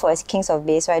 even for Kings of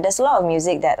Bass, right, there's a lot of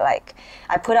music that like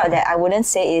I put out that I wouldn't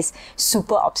say is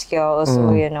super obscure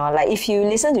also, like if you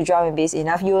listen to drum and bass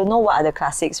enough, you'll know what are the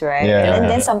classics, right? And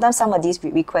then sometimes some of these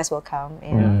requests will come,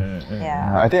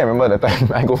 Yeah. I think I remember the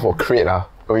time I go for Crate,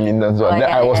 Linden's one.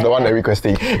 Then I was the one that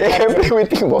requesting. Hey, can play with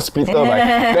thing about Splitter? Like,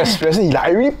 that's stressing. Like, I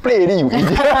really play already, you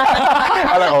idiot.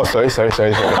 I'm like, oh, sorry.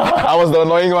 I was the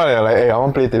annoying one. Like, hey, I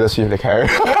want to play Taylor Swift, like, I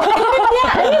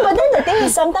mean, but then the thing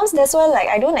is, sometimes that's why, like,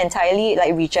 I don't entirely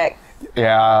like reject.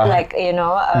 Yeah. Like,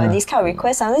 these kind of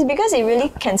requests sometimes because it really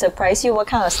can surprise you what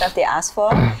kind of stuff they ask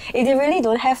for. If they really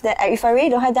don't have that, if I really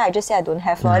don't have that, I just say I don't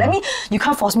have. I mean, you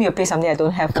can't force me to play something I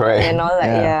don't have. Correct. No,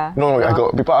 I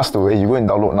got people ask to, hey, you go and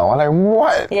download now. I'm like,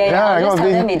 what? I just tell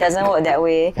them it doesn't work that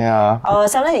way. Yeah. Or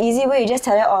sometimes the easy way, you just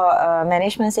tell them,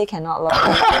 management say cannot log.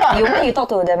 you talk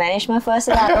to the management first,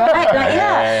 right?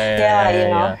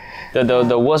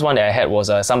 The worst one that I had was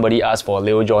somebody asked for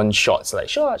Lil Jon shots, like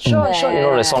short, you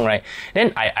know the song, right?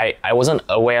 Then I wasn't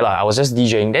aware lah. I was just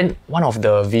DJing. Then one of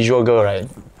the visual girl, right,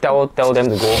 tell them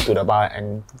to go to the bar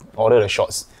and order the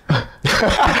shots.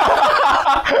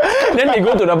 Then they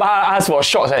go to the bar, ask for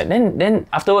shots, right? Then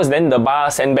afterwards, then the bar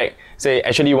send back, say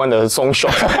actually want the song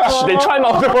shot. They try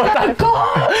multiple times.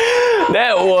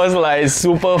 That was like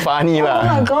super funny lah. Oh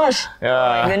my gosh! Yeah.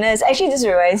 Oh my goodness! Actually, this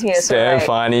reminds me of damn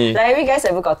funny. Like, have you guys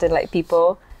ever gotten like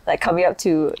people like coming up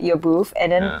to your booth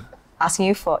and then asking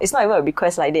you for? It's not even a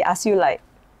request. Like they ask you like,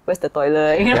 where's the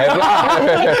toilet? They ask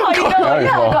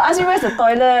me where's the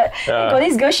toilet. Got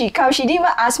this girl, she come. She didn't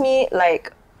even ask me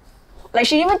like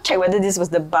she didn't even check whether this was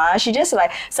the bar. She just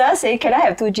like, Sarah say, can I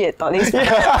have 2 gin tonics? Yes.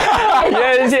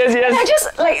 I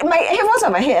just like my headphones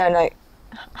on my head. I'm like,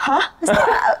 huh?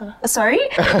 Sorry?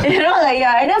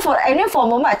 And then for a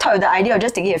moment I thought of the idea of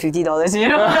just taking $50,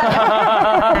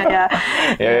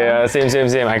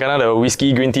 Same. I got the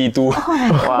whiskey green tea too.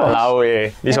 Walao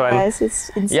eh. This one. It's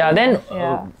insane. Yeah, then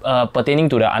pertaining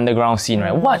to the underground scene,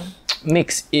 right? What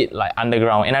makes it like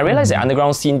underground? And I realized that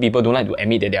underground scene people don't like to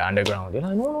admit that they're underground. They're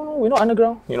like, no, we're not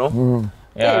underground, Yeah.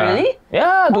 Hey, really?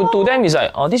 Yeah, to them it's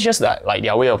like, this is just like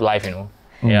their way of life,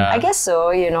 Yeah. I guess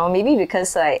so, maybe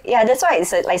because that's why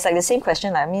it's like the same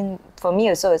question. I mean, for me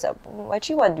also, it's like,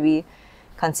 actually what do we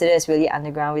consider as really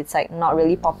underground? It's like not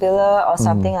really popular or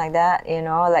something like that,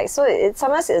 so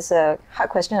sometimes it's a hard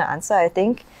question to answer, I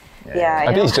think. Yeah,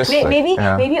 I think it's just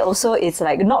maybe also it's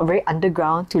like not very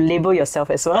underground to label yourself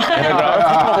as well.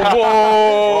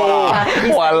 Whoa!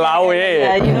 Walao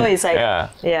eh. It's like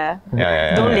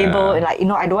don't label like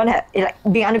I don't want to like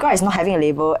being underground is not having a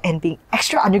label, and being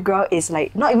extra underground is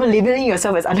like not even labeling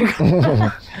yourself as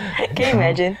underground. Can you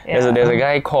imagine? There's a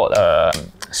guy called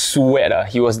Sweat.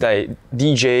 He was like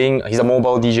DJing. He's a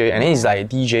mobile DJ, and then he's like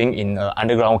DJing in an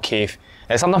underground cave.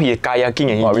 And sometimes he's kayaking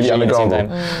and he's really DJing at the same time.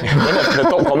 Then the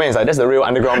top comment is like, that's the real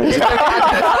underground music.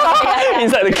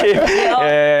 Inside the cave.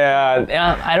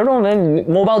 Yeah. I don't know, man.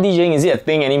 Mobile DJing, is it a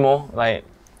thing anymore? Like,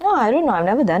 no, I don't know. I've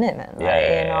never done it, man.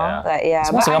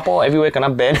 It's more Singapore, everywhere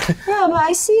kena ban. Yeah, but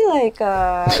I see like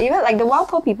even like the Wild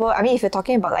Pearl people. I mean, if you're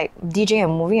talking about like DJing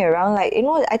and moving around, like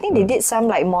I think they did some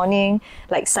like morning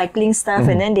like cycling stuff,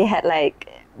 and then they had like.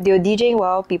 They were DJing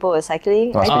while people were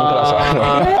cycling. Just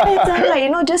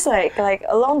like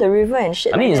along the river and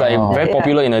shit. I mean, it's like very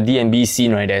popular in the D&B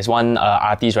scene, right? There's one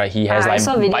artist, right? He has like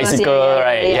bicycle,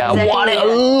 right? Exactly. A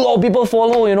lot of people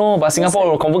follow, But Singapore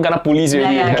will confirm kena police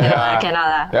already.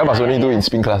 Cannot. Yeah, but only do in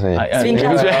spin class. Spin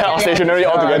class. Stationary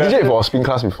altogether. I DJ for spin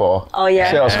class before. Oh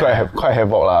yeah. So it was quite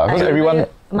havoc lah. Because everyone.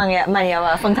 慢摇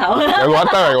啊，风头。One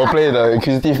time I go play the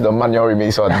Inquisitive, the 慢摇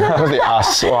remix one. Because they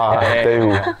ask, wow, I tell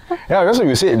you. Yeah, because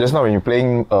you said just now when you're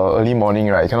playing early morning,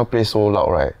 right, you cannot play so loud,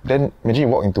 right? Then imagine you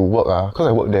walk into work, because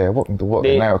I work there, at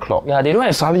 9 o'clock. Yeah, they don't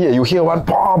have. Suddenly you hear one,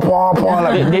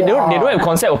 like, they don't have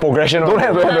concept of progression. Don't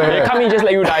have. They come in just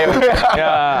let you die.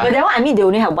 Yeah. But that one, I mean, they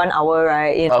only have 1 hour,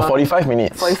 right? 45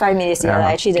 minutes. 45 minutes, yeah.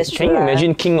 Actually, that's true. Can you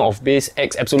imagine King of Bass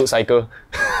X Absolute Cycle?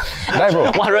 Die, bro.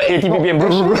 180 BPM, bro.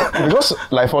 Because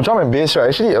like for drum and bass, right,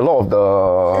 actually a lot of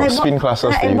the spin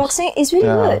classes. And boxing is really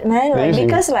good, man. Like,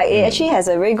 because like it actually has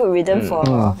a very good rhythm for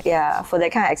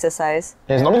that kind of exercise.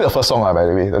 Yeah, it's normally the first song, by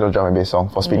the way, the drum and bass song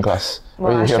for spin class.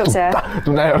 Wow, shocks,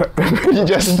 You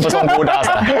just First one, Bodas,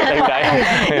 same guy.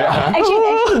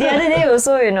 Actually, the other day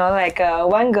also, you know, like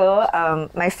one girl,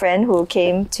 my friend who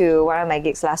came to one of my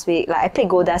gigs last week, like I played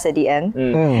Godas at the end,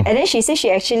 and then she said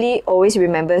she actually always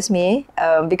remembers me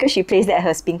because she plays that at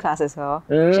her spin class as well.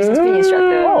 She's a spin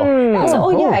instructor. And I was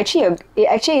like,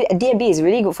 actually, D&B is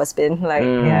really good for spin. Like,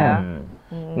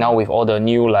 Now with all the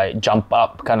new like jump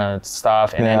up kind of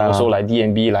stuff, and then also like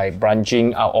D&B like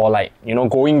branching out or like, you know,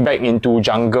 going back into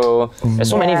jungle. There's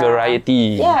so many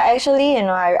variety. Yeah, actually, you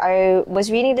know, I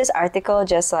was reading this article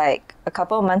just like a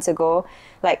couple of months ago,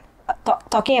 like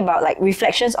talking about like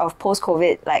reflections of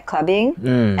post-COVID like clubbing,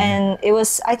 and it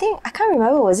was, I can't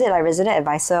remember, was it like Resident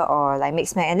Advisor or like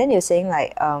Mix Mag, and then they were saying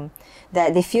like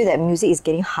that they feel that music is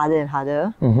getting harder and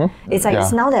harder. It's like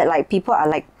it's now that like people are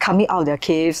like coming out of their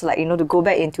caves, like, you know, to go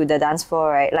back into the dance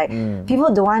floor, right? Like people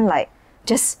don't want like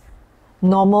just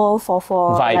normal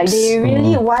 4/4 vibes. Like they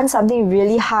really want something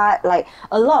really hard. Like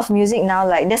a lot of music now,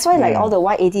 like that's why like all the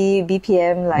 180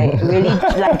 BPM like really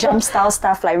like jump style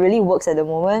stuff like really works at the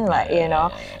moment. Like, you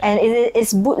know, and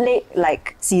it's bootleg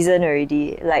like season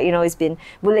already. Like, you know, it's been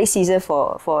bootleg season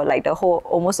for like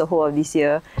almost the whole of this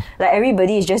year. Like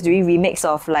everybody is just doing remix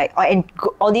of like and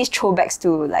all these throwbacks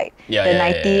to like the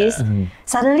 90s.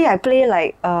 Suddenly I play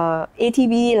like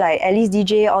ATB, like Alice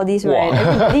DJ, all these, right?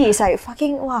 Everybody is like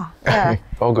fucking wow.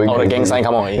 All going the gang sign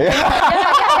come on.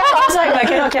 Sorry, but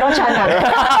cannot chant.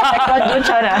 Don't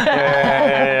chant.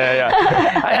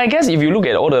 I guess if you look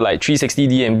at all the like 360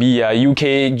 D&B,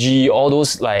 UKG, all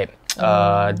those like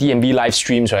D&B live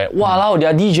streams, right? Wow,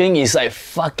 their DJing is like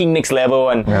fucking next level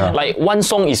one. Like one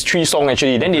song is 3 songs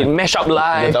actually, then they mash up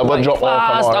live. The double like, drop,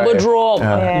 fast, double drop,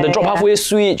 the drop halfway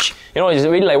switch. You know, it's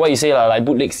really like what you say, like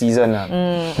bootleg season.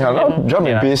 Now drum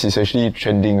and bass is actually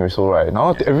trending also, right?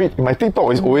 Now my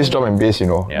TikTok is always drum and bass, you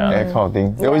know, that kind of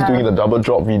thing. They're always doing the double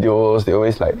drop videos. They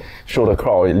always like show the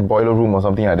crowd in boiler room or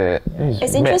something like that.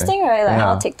 It's interesting, right? Like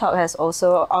how TikTok has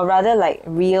also, or rather like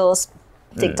Reels,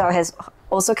 TikTok has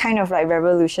also kind of like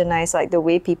revolutionized like the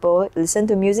way people listen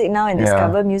to music now and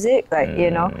discover music, like, you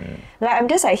know, like I'm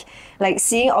just like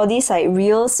seeing all these like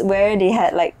reels where they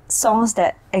had like songs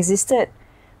that existed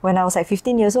when I was like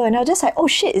 15 years old, and I was just like, oh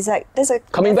shit, it's like there's a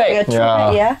coming back, like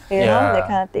a you know, that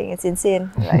kind of thing. It's insane.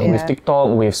 Like, with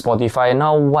TikTok, with Spotify,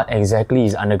 now what exactly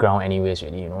is underground anyways,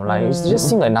 really, you know? Like it just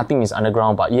seems like nothing is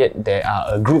underground, but yet there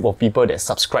are a group of people that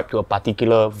subscribe to a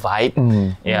particular vibe.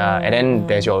 And then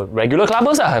there's your regular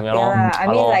clubbers, you know. I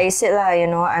mean, like you said, you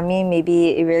know, I mean,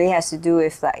 maybe it really has to do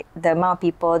with like the amount of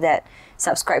people that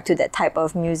subscribe to that type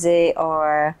of music,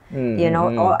 or you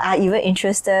know, or are even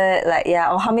interested, like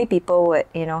or how many people would,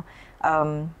 you know,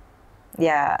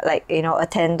 like, you know,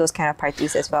 attend those kind of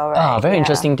parties as well, right? Very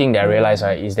interesting thing that I realized,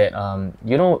 right, is that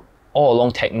you know, all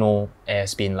along techno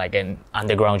has been like an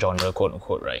underground genre, quote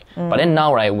unquote, right? But then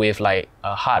now, right, with like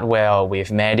Hardwell,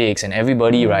 with Maddox and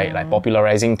everybody, right, like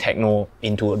popularizing techno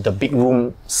into the big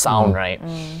room sound, right?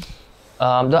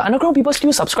 The underground people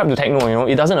still subscribe to techno, you know,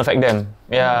 it doesn't affect them.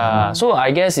 So I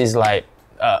guess it's like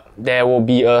there will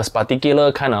be a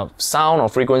particular kind of sound or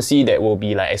frequency that will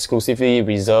be like exclusively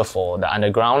reserved for the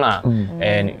underground,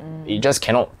 and it just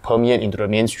cannot permeate into the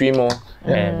mainstream.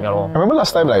 And, you know. I remember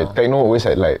last time like techno always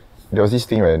had like, there was this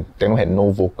thing where techno had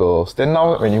no vocals. Then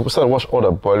now when you start to watch all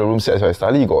the boiler room sets, right,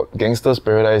 suddenly you got Gangster's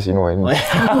Paradise, you know, and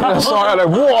the song, I'm like,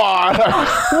 wow,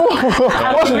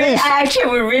 what's this? I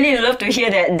actually would really love to hear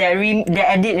that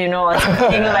edit, you know, or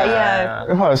something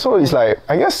like So it's like,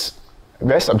 I guess,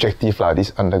 very subjective lah,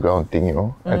 this underground thing, you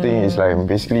know. I think it's like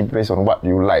basically based on what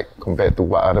you like compared to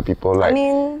what other people like. I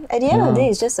mean, at the end of the day,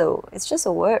 it's just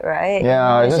a word, right?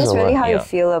 Yeah, it's just really word. How you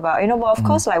feel about, you know. But of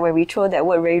course, like when we throw that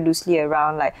word very loosely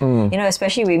around, like you know,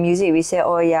 especially with music, we say,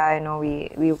 oh yeah, you know,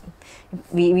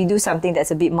 we do something that's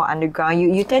a bit more underground.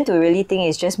 You tend to really think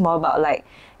it's just more about like,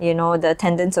 you know, the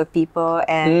attendance of people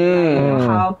and you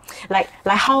know,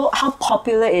 how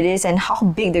popular it is and how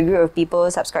big the group of people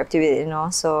subscribe to it, you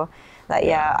know. So like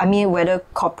I mean, whether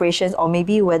corporations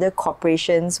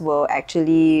will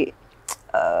actually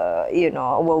you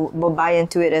know, will buy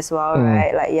into it as well,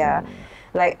 right? Like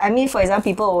like I mean, for example,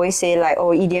 people always say like, oh,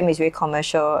 EDM is very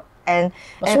commercial. And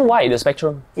so wide the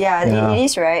spectrum. It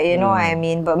is, right? You know what I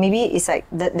mean? But maybe it's like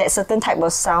that certain type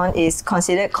of sound is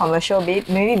considered commercial,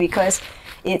 maybe because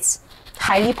it's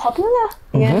highly popular.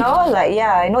 You know, like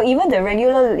you know, even the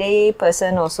regular lay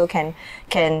person also can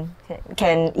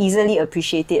easily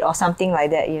appreciate it or something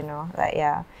like that. You know, like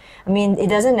I mean, it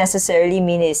doesn't necessarily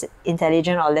mean it's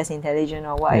intelligent or less intelligent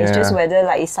or what. It's just whether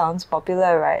like it sounds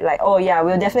popular, right? Like, oh yeah,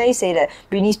 we'll definitely say that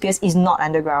Britney Spears is not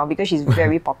underground because she's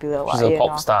very popular. She's a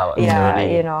pop star. Yeah,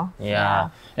 really. you know. Yeah.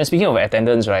 And speaking of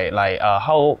attendance, right? Like,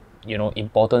 how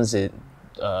importance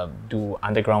do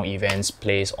underground events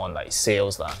place on like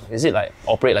sales lah? Is it like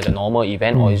operate like a normal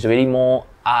event, or is it really more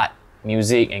art,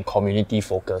 music, and community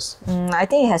focus? I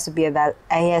think it has to be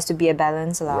a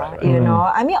balance lah. Right. You know,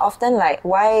 I mean, often like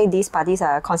why these parties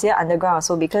are considered underground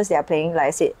also because they are playing, like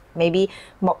I said, maybe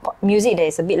music that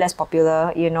is a bit less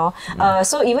popular. You know,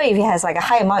 so even if it has like a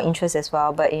high amount of interest as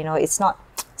well, but you know, it's not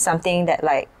something that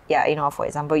like for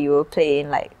example, you will play in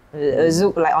like a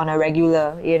Zouk like on a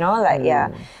regular. You know, like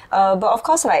but of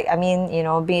course, like I mean, you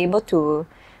know, being able to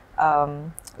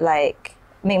like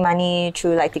make money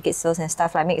through like ticket sales and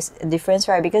stuff like makes a difference,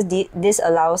 right? Because this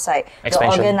allows like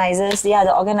expansion.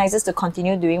 the organizers to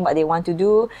continue doing what they want to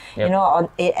do. You know,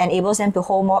 it enables them to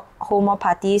hold more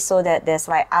parties so that there's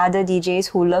like other DJs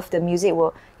who love the music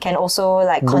can also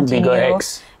like continue.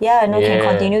 Can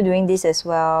continue doing this as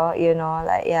well. You know,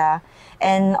 like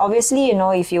and obviously, you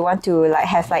know, if you want to like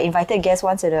have like invited guests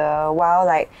once in a while,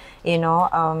 like, you know,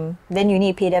 then you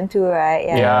need to pay them too, right?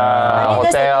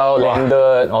 Hotel,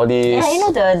 landed, all these. Yeah, you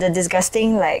know the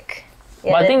disgusting like.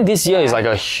 But I think this year is like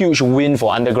a huge win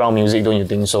for underground music, don't you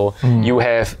think so? You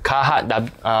have Kahat,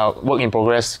 Work in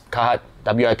Progress, Kahat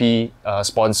WIP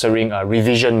sponsoring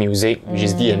Revision Music, which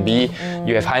is D&B.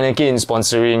 You have Heineken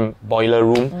sponsoring Boiler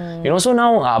Room. You know, so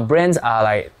now brands are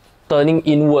like turning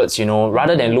inwards, you know,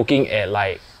 rather than looking at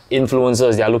like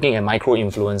influencers, they are looking at micro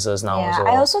influencers now. Yeah, so.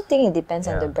 I also think it depends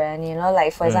on the brand, you know,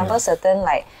 like for example, certain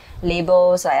like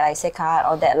labels like Sekat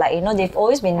or that, like, you know, they've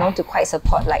always been known to quite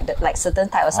support like certain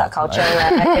type of subculture,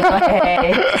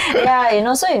 right? Yeah, you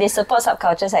know, so if they support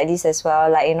subcultures like this as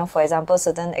well, like, you know, for example,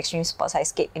 certain extreme sports like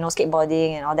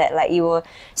skateboarding and all that, like you would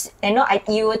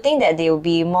think that they will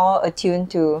be more attuned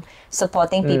to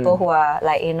supporting people who are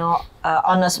like, you know,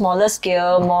 on a smaller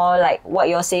scale, more like what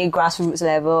you're saying, grassroots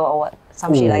level or what,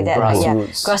 some shit like that.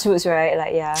 Grassroots. Like, grassroots, right?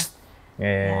 Like, Yeah.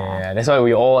 That's why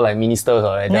we all like ministers,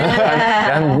 right?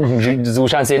 Then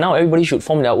Zushan said now everybody should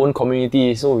form their own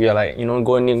community. So we are like, you know,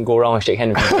 go around and shake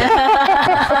hands with people.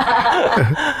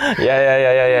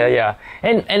 Yeah.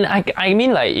 And I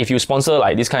mean, like, if you sponsor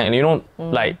like this kind, you know,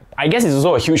 like, I guess it's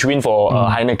also a huge win for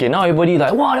Heineken. Now everybody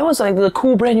like, wow, that was like the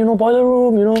cool brand, you know, Boiler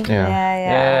Room, you know.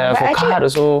 Yeah. For Kahat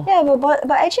also. Yeah, but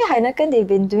actually Heineken, they've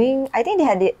been doing, I think they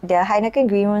had their Heineken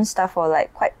Green Room stuff for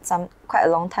like quite a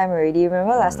long time already.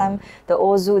 Remember last time the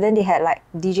old zoo, then they had like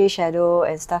DJ Shadow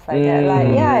and stuff like that. Like,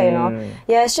 you know.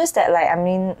 Yeah, it's just that like, I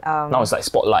mean, now it's like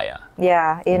Spotlight.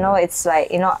 Yeah, you know, it's like,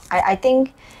 you know, I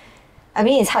think, I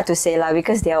mean, it's hard to say lah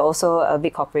because they are also a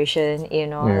big corporation, you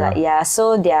know.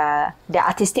 So their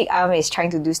artistic arm is trying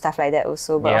to do stuff like that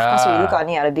also. But of course, we look on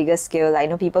it at a bigger scale. Like, you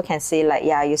know, people can say like,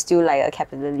 you're still like a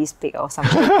capitalist pig or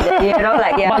something. You know,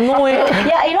 like But no way.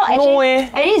 Yeah, you know,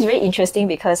 actually, it's very interesting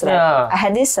because like I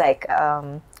had this like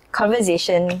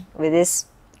conversation with this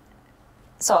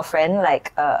sort of friend,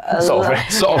 like Sort of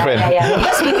friend.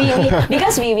 Yeah.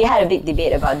 Because we had a big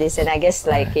debate about this, and I guess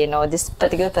like, you know, this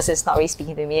particular person is not really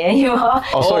speaking to me anymore.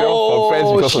 Also, you're from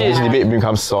friends because of this debate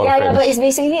becomes sort of friends. But it's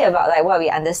basically about like what we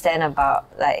understand about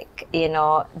like, you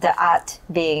know, the art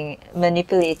being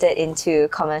manipulated into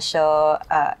commercial,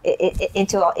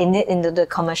 into the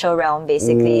commercial realm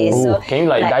basically. So can you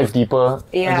like dive deeper?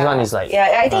 Yeah. This one is like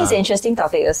I think it's an interesting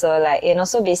topic also. Like, you know,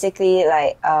 so basically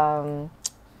like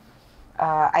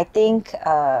I think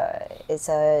it's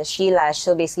a Sheila.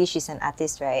 So basically, she's an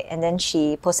artist, right? And then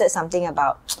she posted something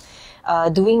about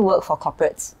doing work for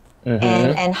corporates,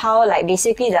 and how like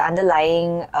basically the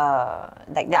underlying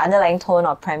tone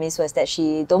or premise was that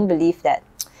she don't believe that.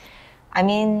 I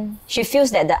mean, she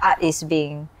feels that the art is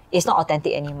not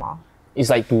authentic anymore. It's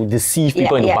like to deceive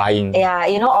people into buying. Yeah,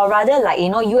 you know, or rather like, you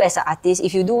know, you as an artist,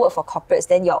 if you do work for corporates,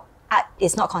 then your art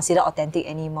is not considered authentic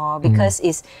anymore because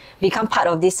it's become part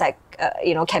of this like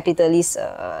you know, capitalist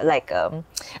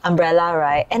umbrella,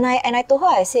 right? And I told her,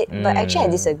 I said, but actually I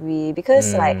disagree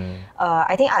because like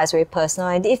I think art is very personal,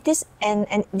 and if this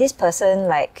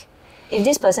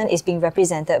person is being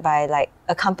represented by like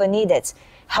a company that's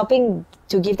helping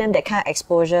to give them that kind of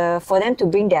exposure for them to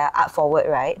bring their art forward,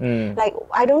 right? Like,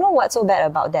 I don't know what's so bad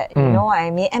about that, you know what I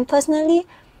mean? And personally,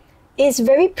 it's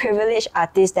very privileged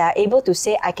artists that are able to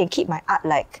say, I can keep my art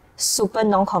like super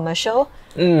non-commercial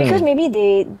because maybe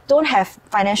they don't have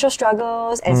financial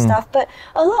struggles and stuff, but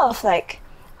a lot of like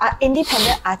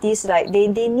independent artists, like they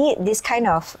need this kind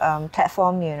of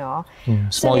platform, you know.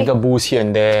 Small little boost here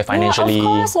and there financially. Yeah, of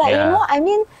course, like, you know, I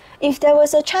mean, if there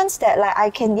was a chance that like I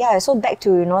can, so back to,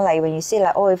 you know, like when you say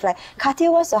like, oh, if like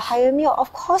Cartier wants to hire me,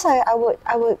 of course I would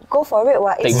go for it.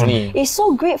 It's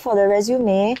so great for the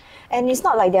resume, and it's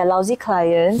not like they're lousy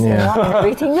clients, you know, and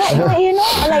everything. Like, you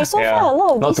know, like so far a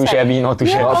lot of not too these, shabby, not too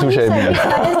shabby. Not too shabby. Like,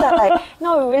 clients are like,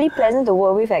 no, really pleasant to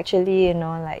work with actually, you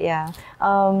know, like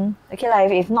okay,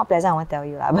 like if not pleasant, I won't tell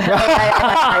you lah. But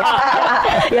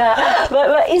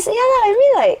but it's I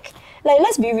mean like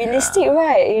let's be realistic,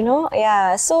 right? You know,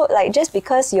 So like just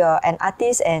because you're an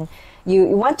artist and you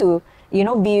want to, you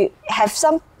know, have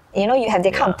some, you know, you have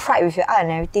that kind of pride with your art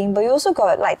and everything, but you also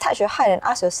got like touch your heart and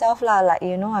ask yourself lah, like,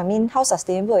 you know, I mean, how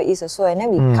sustainable it is also, and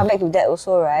then we come back to that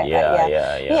also, right?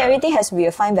 I mean, everything has to be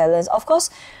a fine balance. Of course,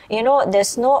 you know,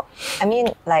 there's no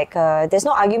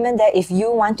argument that if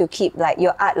you want to keep like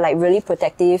your art like really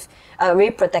protected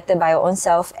by your own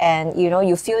self, and you know,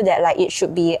 you feel that like it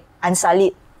should be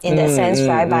unsullied in that sense,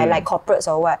 right, by like corporates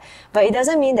or what. But it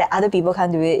doesn't mean that other people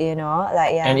can't do it, you know,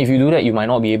 like And if you do that, you might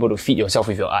not be able to feed yourself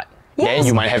with your art. Yes. Then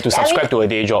you might have to subscribe to a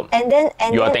day job. And then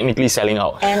you are technically selling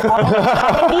out. And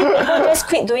maybe people just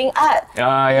quit doing art.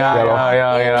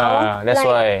 Yeah. That's like,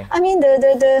 why. I mean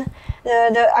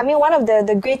I mean one of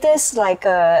the greatest like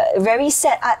very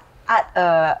sad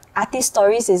artist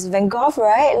stories is Van Gogh,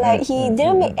 right? Like he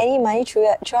didn't make any money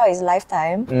throughout his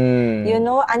lifetime. You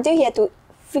know, until he had to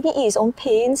freaking eat his own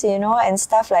paints, you know, and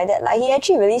stuff like that. Like he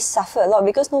actually really suffered a lot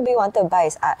because nobody wanted to buy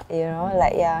his art, you know,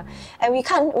 like And we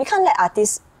can't let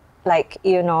artists like,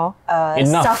 you know,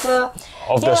 suffer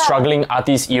of the struggling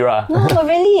artist era. No, but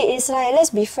really, it's like,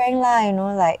 let's be frank lah, you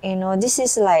know, like, you know, this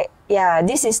is like,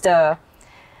 this is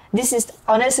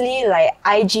honestly like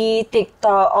IG,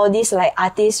 TikTok, all these like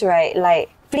artists, right? Like,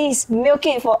 please milk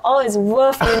it for all it's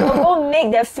worth, you know, go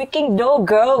make that freaking dough,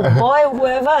 girl, boy,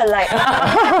 whoever, like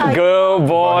girl,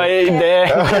 boy, there.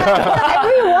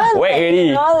 Everyone, wait, like,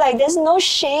 you know, like there's no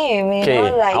shame, you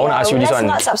know, like I want to ask you this one.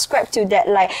 Let's not subscribe to that,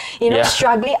 like, you know,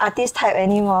 struggling artist type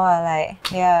anymore, like,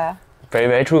 Very,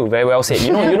 very true. Very well said.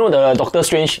 You know the Doctor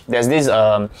Strange. There's this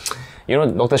you know,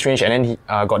 Doctor Strange, and then he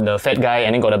got the fat guy,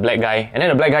 and then got the black guy, and then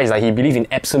the black guy is like he believes in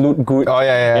absolute good.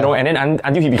 You know, and then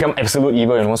until he become absolute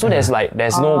evil. You know, so there's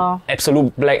no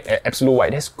absolute black, absolute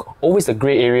white. There's always the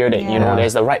grey area that you know.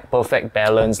 There's the right perfect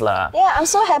balance lah. Yeah, I'm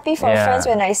so happy for friends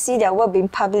when I see their work being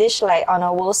published like on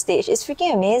a world stage. It's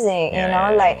freaking amazing. You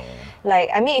know,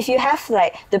 like I mean, if you have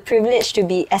like the privilege to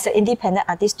be as an independent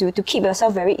artist to keep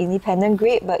yourself very independent,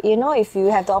 great. But you know, if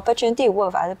you have the opportunity to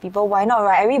work with other people, why not,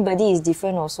 right? Everybody is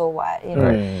different also, what? You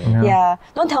know?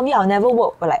 Don't tell me I'll never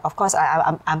work. Like, of course,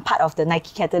 I'm part of the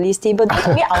Nike Catalyst team, but don't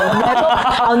tell me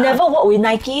I'll never work with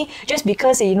Nike just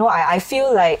because, you know, I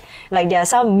feel like there are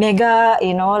some mega,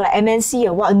 you know, like MNC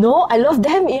or what. No, I love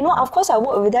them. You know, of course I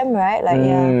work with them, right? Like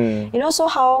you know, so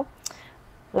how,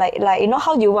 like you know,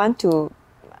 how do you want to,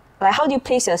 like, how do you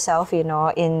place yourself, you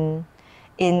know, in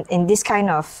this kind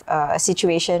of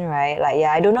situation, right? Like,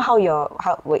 I don't know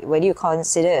whether you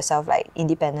consider yourself like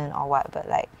independent or what, but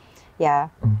like,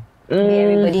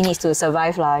 everybody needs to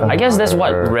survive lah. I guess that's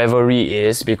what revelry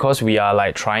is, because we are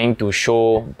like trying to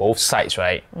show both sides,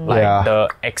 right? Like the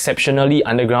exceptionally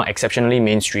underground, exceptionally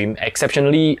mainstream,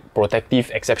 exceptionally protective,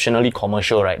 exceptionally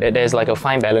commercial, right? There's like a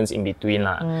fine balance in between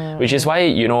lah. Which is why,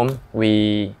 you know,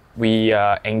 we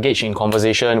engage in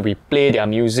conversation, we play their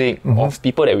music of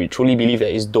people that we truly believe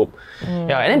that is dope. And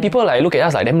then people like look at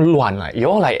us like them luan, like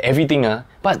you're like everything,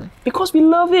 but because we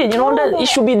love it, you know, that it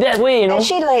should be that way, you know.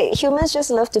 Actually, like humans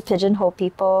just love to pigeonhole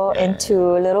people into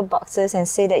little boxes and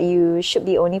say that you should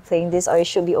be only playing this or you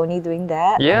should be only doing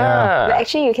that. But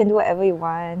actually, you can do whatever you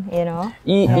want, you know.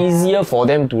 Easier for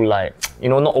them to like, you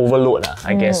know, not overload,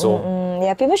 I guess so.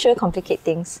 Yeah, people shouldn't complicate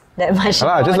things that much.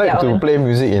 I just like to play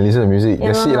music and listen to music.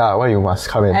 That's it lah. Why you must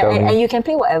come and tell me? And you can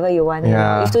play whatever you want. You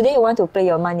know? If today you want to play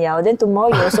your Man Yao, then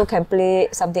tomorrow you also can play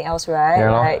something else,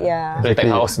 right? Play Tech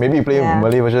House. Maybe you play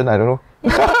Malay version, I don't know.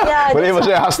 Malay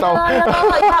version hard style.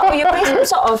 Or you play some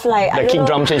sort of like, the kick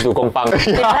drum change to Kompang.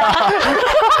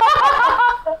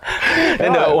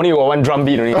 Then the only one drum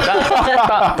beat only.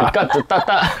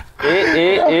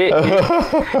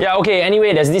 Yeah, okay,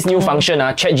 anyway, there's this new function,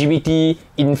 ChatGPT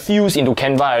infused into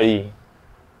Canva already.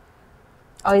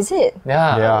 Oh, is it?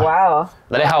 Yeah. Wow.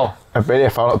 Like that how? I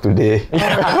found out today.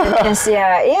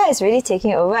 It's really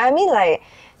taking over. I mean, like,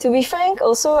 to be frank,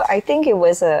 also, I think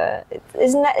it's a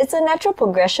natural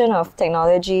progression of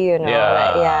technology, you know.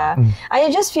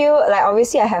 I just feel like,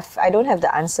 obviously I don't have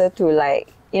the answer to,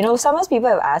 like, you know, sometimes people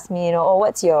have asked me, you know,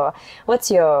 what's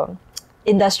your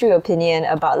industry opinion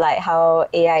about like how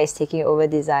AI is taking over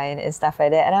design and stuff like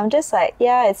that, and I'm just like,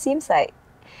 it seems like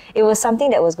it was something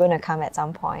that was going to come at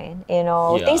some point. You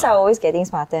know, things are always getting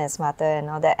smarter and smarter and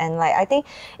all that. And like I think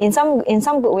in some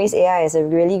good ways, AI is a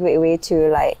really great way to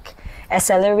like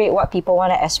accelerate what people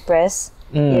want to express.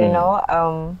 You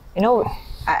know,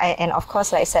 and of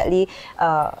course, like sadly,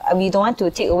 we don't want to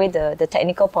take away the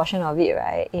technical portion of it,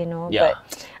 right? You know, but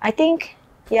I think.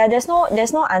 Yeah, there's no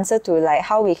answer to like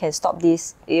how we can stop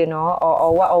this, you know,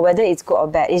 or whether it's good or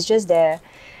bad. It's just there.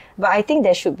 But I think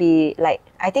there should be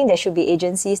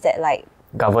agencies that like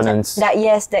governance that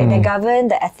govern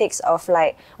the ethics of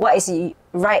like what is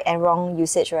right and wrong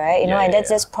usage, right? You know, and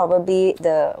that's probably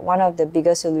one of the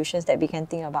bigger solutions that we can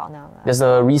think about now. There's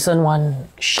a recent one.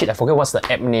 Shit, I forget what's the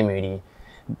app name already.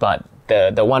 But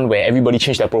the one where everybody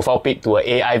changed their profile pic to an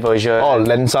AI version. Oh,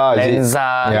 Lensa.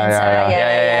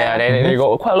 Yeah. They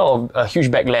got quite a lot of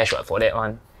huge backlash for that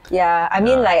one. Yeah, I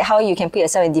mean like how you can put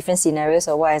yourself in different scenarios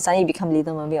or what, and suddenly you become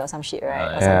Little Mermaid or some shit,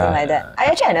 right? Or something like that.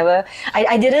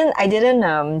 I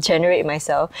didn't generate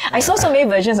myself. I saw so many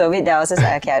versions of it that I was just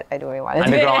like, okay, I don't really want to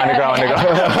do it. Underground.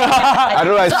 I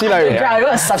don't know, I see like... I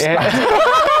want to subscribe.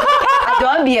 I don't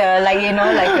want to be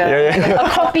a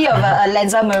copy of a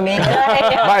Lensa Mermaid.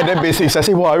 Mine then basics. I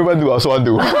say, wow, everyone do, I also want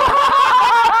to.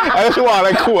 I just wow,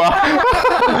 like cool.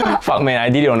 Fuck man, I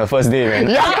did it on the first day, man.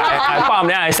 I palm,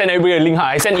 then I send everybody a link.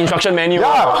 I send instruction manual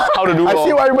how to do. I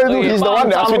see what everybody do. He's the one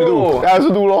that asked me to do. I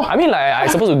also do lor. I mean like I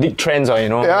supposed to dig trends, or you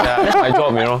know. That's my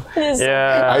job, you know.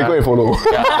 I go and follow.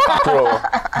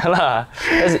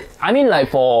 I mean like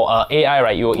for AI,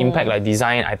 right, you will impact like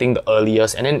design, I think the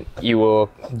earliest, and then you will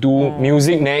do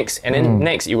music next, and then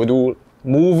next you will do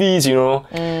movies, you know.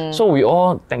 So we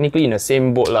all technically in the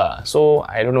same boat lah. So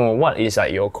I don't know, what is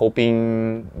like your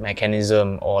coping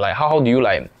mechanism, or like how do you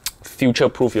like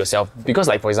future-proof yourself? Because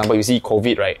like for example, you see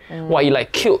COVID, right? It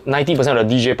like killed 90% of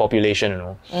the DJ population, you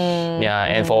know.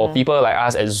 And for people like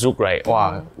us at Zook, right?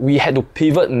 We had to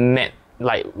pivot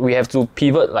we have to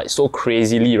pivot like so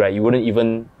crazily, right? You wouldn't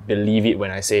even believe it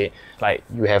when I say like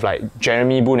you have like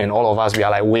Jeremy Boone and all of us, we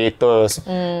are like waiters,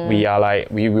 we are like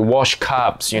we wash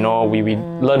cups, you know, we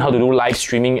learn how to do live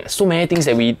streaming, so many things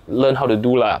that we learn how to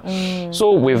do lah.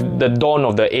 So with the dawn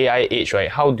of the AI age, right,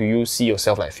 how do you see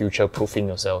yourself like future proofing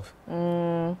yourself?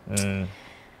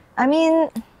 I mean,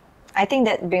 I think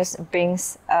that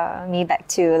brings me back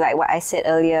to like what I said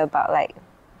earlier about like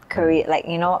career, like,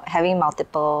 you know, having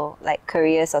multiple like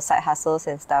careers or side hustles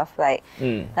and stuff like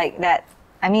that.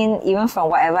 I mean, even from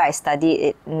whatever I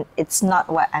studied, it's not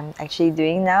what I'm actually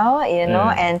doing now, you know.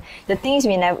 And the things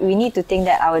we need to think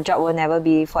that our job will never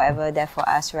be forever there for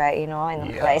us, right? You know,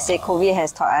 and like I said, COVID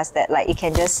has taught us that like it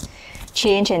can just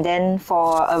change, and then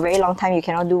for a very long time you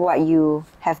cannot do what you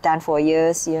have done for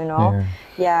years, you know.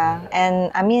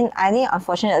 And I mean, I think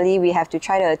unfortunately we have to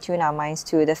try to attune our minds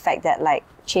to the fact that like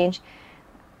change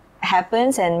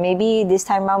happens, and maybe this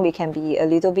time around we can be a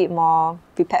little bit more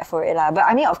prepared for it lah. But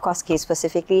I mean, of course,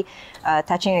 specifically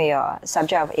touching on your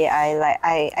subject of AI, like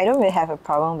I don't really have a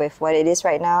problem with what it is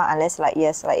right now, unless like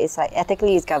it's like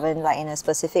ethically it's governed like in a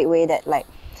specific way that like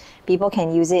people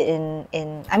can use it in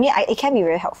I mean, it can be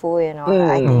very helpful, you know.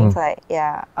 I think like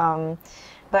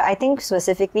but I think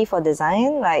specifically for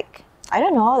design, like I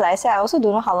don't know, like I said, I also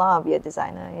don't know how long I'll be a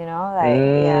designer, you know, like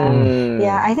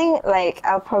I think like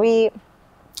I'll probably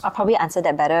answer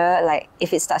that better, like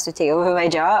if it starts to take over my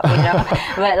job, you know.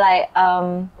 But like,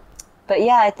 but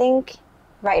yeah, I think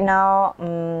right now,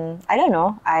 I don't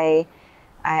know.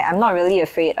 I'm not really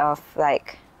afraid of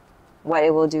like what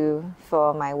it will do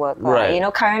for my work. Right. You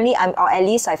know, currently, or at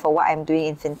least like for what I'm doing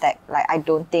in fintech, like I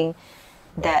don't think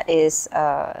that is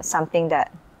something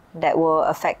that will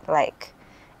affect like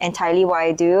entirely what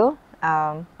I do.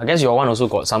 I guess your one also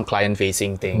got some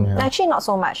client-facing thing. Actually, not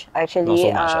so much.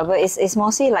 Actually, but it's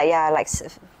mostly like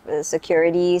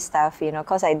security stuff, you know,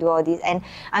 because I do all these. And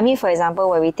I mean, for example,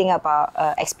 when we think about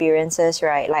experiences,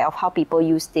 right, like of how people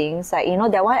use things, like, you know,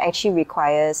 that one actually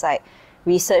requires like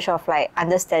research of like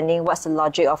understanding what's the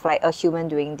logic of like a human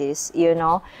doing this, you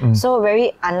know. So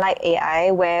very unlike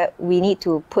AI, where we need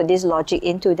to put this logic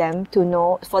into them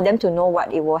for them to know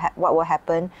what will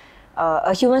happen.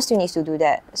 A human still needs to do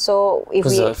that. So if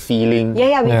we a feeling.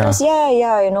 Because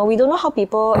you know, we don't know how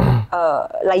people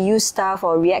like use stuff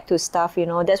or react to stuff, you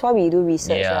know. That's why we do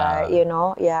research, right? You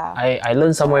know, I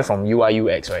learned somewhere from UI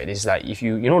UX, right? It's like if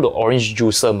you know the orange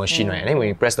juicer machine, right? And then when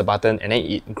you press the button and then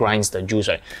it grinds the juice,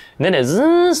 right? And then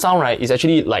the sound, right, is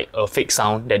actually like a fake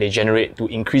sound that they generate to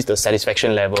increase the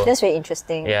satisfaction level. That's very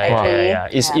interesting.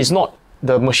 It's not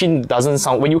the machine doesn't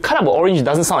sound, when you cut up an orange, it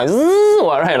doesn't sound like zzz,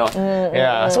 right? No?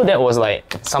 Yeah, so that was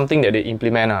like something that they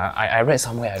implement. I read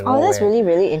somewhere, I don't know Oh, that's where. really,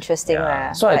 really interesting.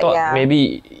 Yeah. So I thought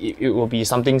maybe it will be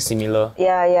something similar.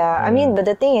 Yeah. I mean, but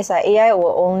the thing is like AI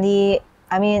will only,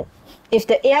 I mean, if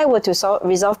the AI were to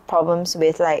resolve problems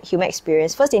with like human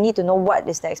experience, first they need to know what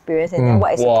is the experience and then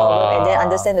what is the problem and then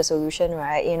understand the solution,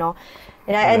 right? You know,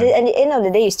 and at the end of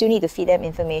the day, you still need to feed them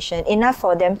information enough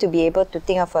for them to be able to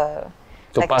think of a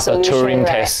pass a Turing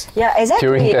test. Yeah, exactly.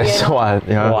 Turing test, what?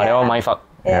 Wow, that one mindfuck.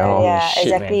 Yeah, Shit,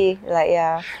 exactly. Man. Like,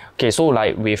 yeah. Okay, so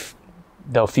like with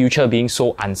the future being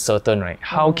so uncertain, right?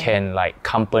 How can like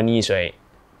companies, right,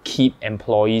 keep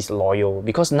employees loyal?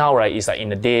 Because now, right, it's like in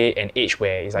the day and age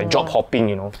where it's like job hopping,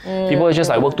 you know. People just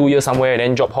like work 2 years somewhere and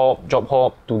then job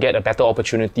hop to get a better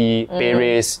opportunity, pay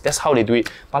raise. That's how they do it.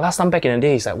 But last time back in the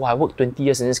day, it's like, wow, I worked 20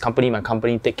 years in this company, my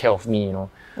company take care of me, you know.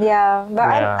 Yeah, but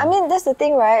I mean, that's the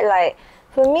thing, right? Like,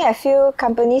 for me, I feel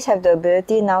companies have the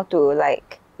ability now to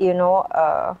like, you know,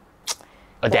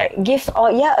 Adapt.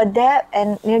 Like adapt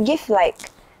and you know, give like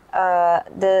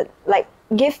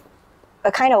give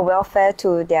a kind of welfare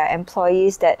to their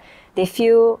employees that they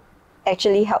feel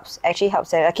actually helps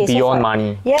them. Okay, Beyond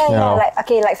money. Yeah. Like,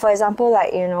 okay, like for example,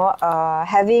 like, you know,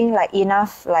 having like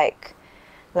enough like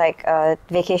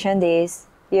vacation days.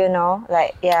 You know,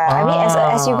 like, I mean,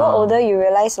 as you grow older, you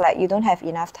realize like you don't have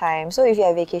enough time. So if you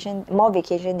have more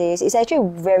vacation days, it's actually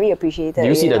very appreciated. Do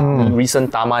you see the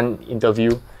recent Taman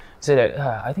interview? Say that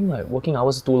I think like working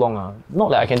hours is too long. Not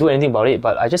that I can do anything about it,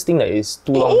 but I just think that it's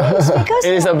too long. It is because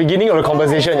it is the beginning of the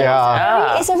conversation.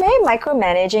 I mean, it's a very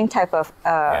micromanaging type of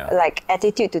like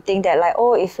attitude to think that like,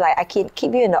 oh, if like I can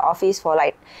keep you in the office for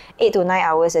like 8 to 9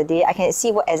 hours a day, I can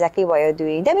see exactly what you're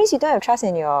doing. That means you don't have trust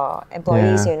in your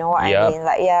employees. You know what I mean?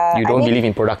 Like, you don't believe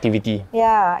in productivity.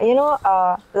 Yeah, you know,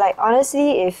 like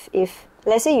honestly, if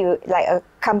let's say you like a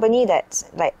company that's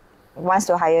like wants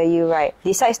to hire you, right,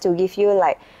 decides to give you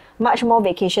like much more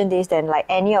vacation days than like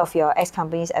any of your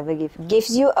ex-companies ever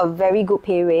gives you a very good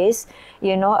pay raise,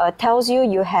 you know, tells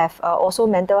you have also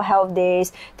mental health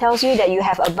days, tells you that you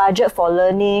have a budget for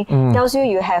learning, tells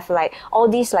you have like all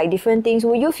these like different things.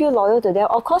 Will you feel loyal to them?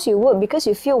 Of course you would, because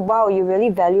you feel, wow, you really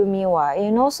value me,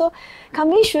 you know. So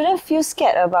companies shouldn't feel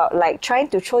scared about like trying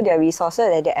to throw their resources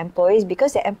at their employees,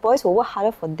 because their employees will work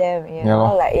harder for them, you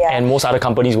know. Like, and most other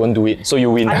companies won't do it, so you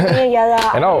win. I mean,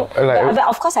 And now, like, but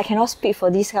of course I cannot speak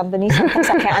for these companies. Sometimes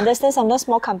I can understand some of those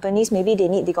small companies, maybe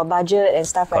they got budget and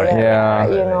stuff like that. Yeah.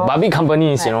 You know. But big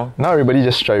companies, you know. Now everybody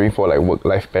just striving for like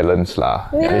work-life balance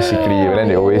basically. But then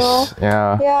they always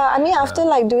I mean, after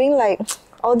like doing like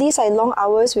all these like long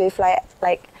hours with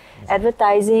like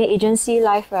advertising agency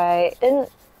life, right? Then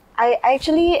I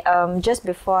actually just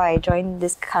before I joined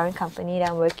this current company that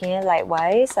I'm working at,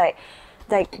 likewise, like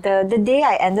the day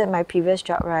I ended my previous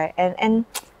job, right? And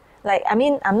like, I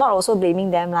mean, I'm not also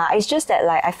blaming them lah. It's just that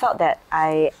like I felt that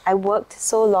I worked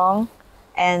so long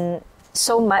and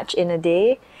so much in a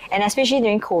day, and especially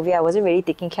during COVID, I wasn't really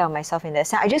taking care of myself in that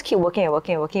sense. I just keep working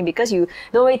because you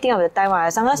don't really think of the time.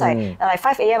 Sometimes like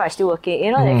 5 a.m. I'm still working,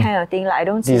 you know, that kind of thing. Like I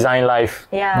don't see, design life.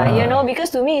 Yeah, you know, because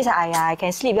to me it's like, I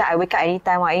can sleep, I wake up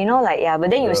anytime, you know, like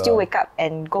but then you still wake up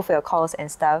and go for your calls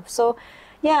and stuff. So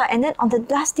yeah, and then on the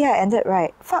last day I ended,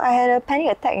 right, fuck, I had a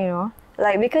panic attack, you know.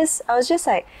 Like, because I was just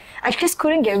like, I just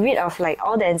couldn't get rid of like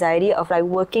all the anxiety of like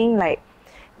working like,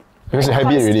 because it's a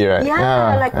habit already, right?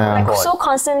 Like so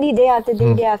constantly, day after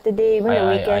day, even the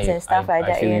weekends and stuff like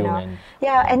that, you know. Man.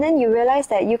 Yeah, and then you realize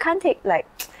that you can't take like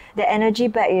the energy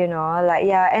back, you know. Like,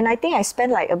 and I think I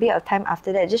spent like a bit of time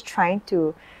after that just trying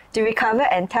to recover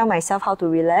and tell myself how to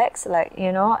relax, like,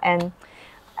 you know. And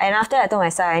after I told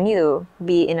myself I need to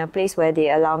be in a place where they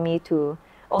allow me to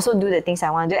also do the things I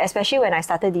want to do, especially when I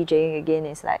started DJing again.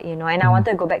 It's like, you know, and I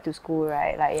wanted to go back to school,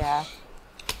 right? Like,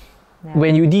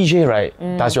 When you DJ, right,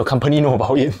 does your company know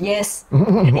about it? Yes. They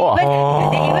even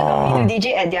got me to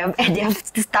DJ at their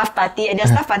staff party, and their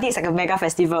staff party is like a mega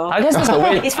festival. I guess that's the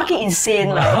way. It's fucking insane.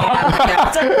 Like,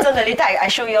 later I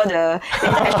show you all the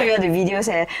videos,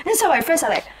 and then some of my friends are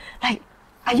like,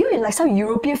 are you in like some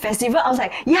European festival? I was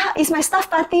like, yeah, it's my staff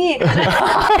party.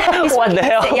 What the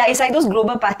hell? Yeah, it's like those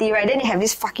global party, right? Then they have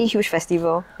this fucking huge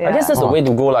festival. Yeah. I guess that's the way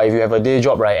to go, like, if you have a day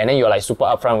job, right, and then you're like super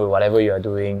upfront with whatever you are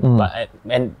doing. But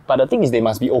the thing is, they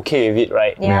must be okay with it,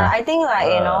 right? Yeah, I think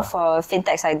like, you know, for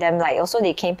fintechs like them, like also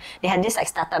they had this like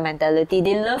startup mentality.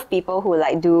 They love people who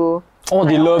like do. Oh,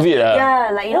 they love it. Yeah,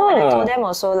 like, you know, when I told them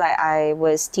also, like, I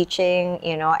was teaching,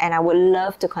 you know, and I would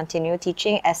love to continue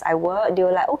teaching as I work, they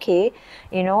were like, okay,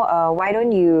 you know, why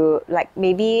don't you, like,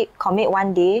 maybe commit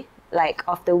one day like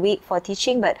of the week for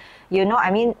teaching, but you know,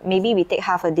 I mean, maybe we take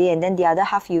half a day and then the other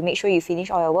half you make sure you finish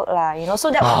all your work lah. You know,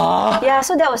 so that was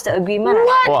so that was the agreement.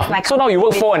 Wow. So now you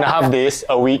work 4.5 days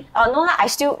a week? No lah, I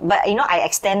still, but you know, I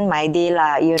extend my day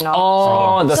lah. You know.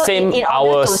 Oh, the same in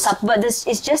hours. But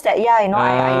it's just that you know,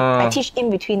 I teach in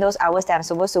between those hours that I'm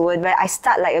supposed to work, but I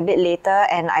start like a bit later,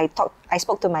 and I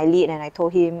spoke to my lead and I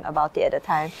told him about it at the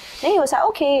time. Then he was like,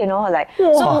 okay, you know, like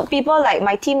so people like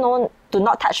my team know to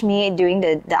not touch me during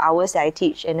the hours that I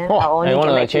teach, and then I'll only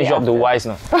want to change up the wise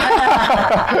now.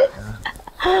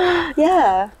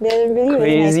 Yeah, they're really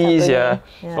crazy, really nice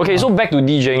yeah. Okay, so back to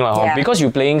DJing lah, because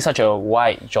you're playing such a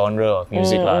wide genre of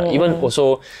music lah. Even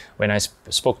also when I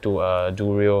spoke to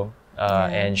Durio,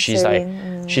 and she's like,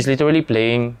 she's literally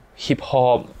playing hip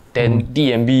hop, then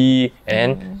D&B,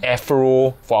 and then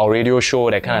Afro for our radio show,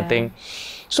 that kind of thing.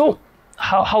 So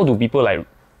how do people like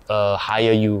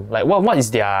hire you? Like what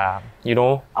is their, you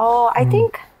know? Oh, I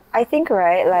think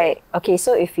right, like, okay,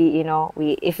 so if we, you know,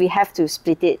 if we have to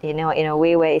split it, you know, in a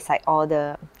way where it's like all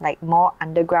the like more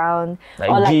underground, like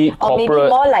or like geek, or maybe corporate.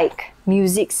 more like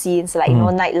music scenes, like you know,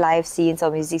 nightlife scenes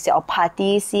or music scenes or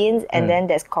party scenes, and then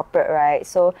there's corporate, right?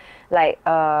 So like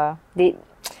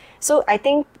so I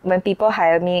think when people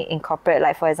hire me in corporate,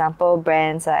 like for example,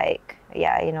 brands like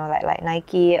you know, like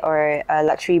Nike or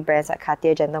luxury brands like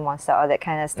Cartier, Gentle Monster, all that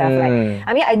kind of stuff. Like,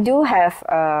 I mean, I do have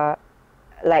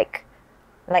like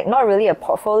not really a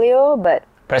portfolio, but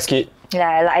press kit.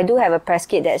 Yeah, like I do have a press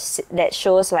kit that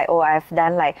shows like, oh, I've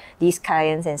done like these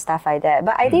clients and stuff like that.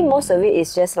 But I think most of it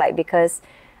is just like because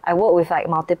I work with like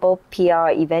multiple PR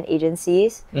event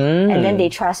agencies, and then they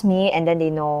trust me, and then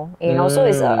they know, you know. So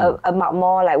it's a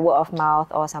more like word of mouth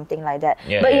or something like that.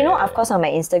 But you know, of course, on my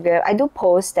Instagram, I do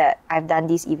post that I've done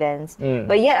these events.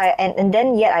 But yet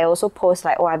I also post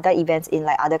like, oh, I've done events in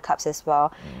like other clubs as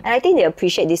well. And I think they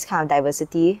appreciate this kind of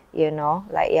diversity, you know,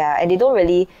 like and they don't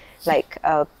really like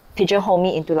pigeonhole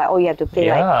me into like, oh, you have to play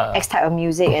like X type of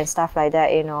music and stuff like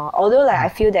that, you know. Although like I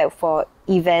feel that for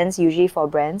events, usually for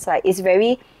brands, like it's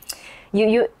very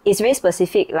it's very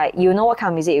specific, like you know what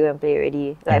kind of music you're gonna play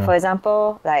already. Like for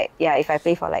example, like if I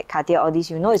play for like Cartier, all these,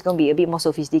 you know it's gonna be a bit more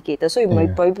sophisticated. So you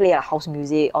might probably play like house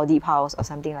music or deep house or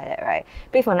something like that, right?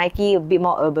 Play for Nike, a bit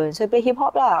more urban. So you play hip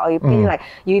hop lah, or you play like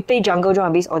you play jungle drum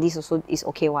and bass, all this also is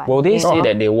okay one. Will they say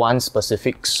that they want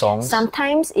specific songs?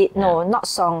 Sometimes not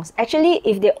songs. Actually,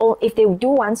 if they do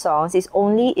want songs, it's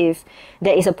only if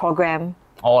there is a program.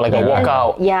 Or like a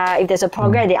walkout. Yeah, if there's a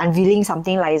program, they're unveiling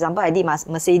something. Like example, I did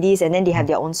Mercedes, and then they have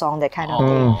their own song, that kind of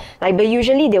thing. Like, but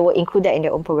usually they will include that in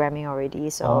their own programming already.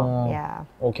 So yeah.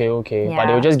 Okay. Yeah. But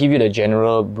they will just give you the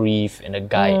general brief and the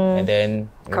guide, and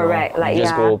then correct, like you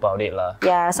just go about it lah.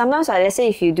 Yeah, sometimes like let's say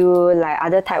if you do like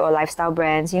other type of lifestyle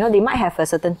brands, you know, they might have a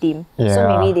certain theme.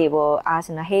 So maybe they will ask,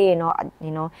 you know, hey, you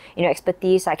know,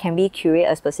 expertise, like can we curate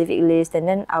a specific list? And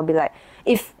then I'll be like,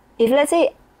 if let's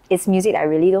say it's music that I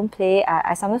really don't play,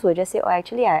 I sometimes will just say, oh,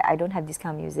 actually, I don't have this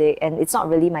kind of music, and it's not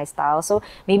really my style, so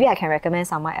maybe I can recommend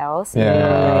someone else. Stick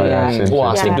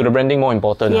to the branding more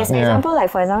important. Yes, example, like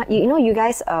for example, you know, you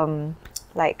guys,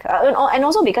 like, and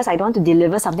also because I don't want to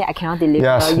deliver something I cannot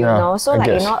deliver, you know, so like,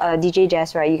 you know, DJ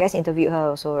Jess, right, you guys interviewed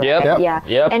her also, right?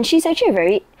 Yep. And she's actually a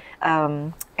very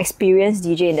experienced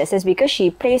DJ in that sense, because she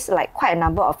plays like quite a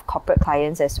number of corporate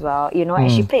clients as well, you know,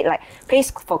 and she plays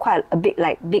for quite a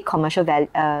big commercial like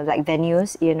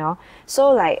venues, you know. So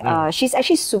like she's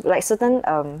actually like certain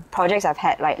projects I've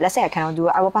had, like let's say I cannot do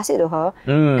it, I will pass it to her,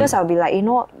 because I'll be like, you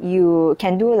know, you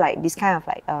can do like this kind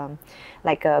of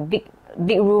like a big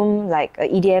room, like a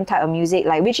EDM type of music,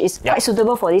 like which is quite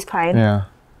suitable for this client.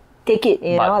 Take it,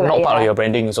 you know, but not part of your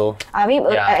branding, so I mean,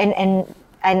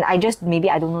 and I just, maybe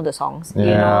I don't know the songs, you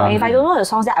know. And if I don't know the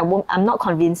songs, then I'm not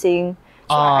convincing.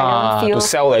 So I don't feel to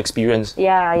sell the experience.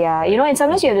 Yeah. You know, and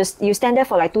sometimes you stand there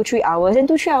for like 2-3 hours, and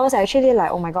 2-3 hours I actually like,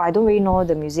 oh my god, I don't really know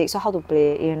the music, so how to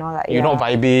play, you know, like you're not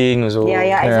vibing also. Yeah,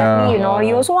 exactly. You know,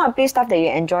 you also want to play stuff that you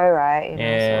enjoy, right? You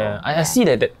know, so, I see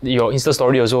that your Insta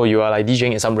story also, you are like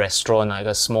DJing at some restaurant, like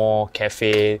a small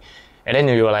cafe, and then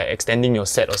you were like extending your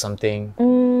set or something.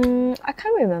 I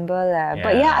can't remember that,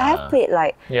 but I have played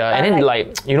like and then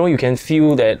like you know, you can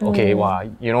feel that okay, wow,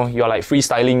 you know, you're like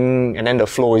freestyling, and then the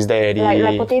flow is there.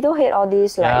 Like Potato Head, all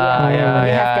these like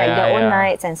they have like their own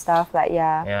nights and stuff, like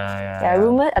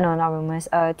Rumors, no, not Rumors,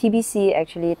 TBC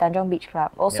actually, Tanjong Beach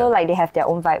Club, also like they have their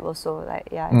own vibe also, like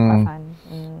it's quite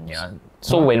fun.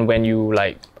 So when you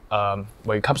like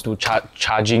when it comes to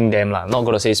charging them lah, not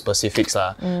gonna say specifics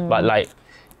lah, but like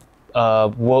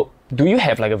do you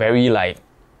have like a very like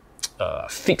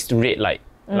fixed rate, like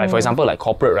Like for example, like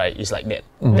corporate, right, is like that.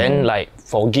 Then like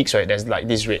for gigs, right, there's like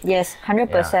this rate. Yes,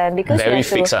 100%. Because very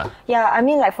fixed. Yeah, I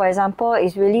mean, like for example,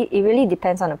 it really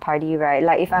depends on the party, right?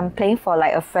 Like if I'm playing for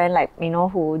like a friend, like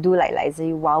who do like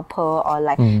the Wild Pearl or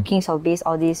like Kings of Bass,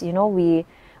 all these, we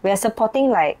are supporting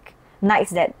like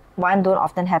nights that one don't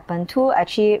often happen. Two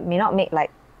actually may not make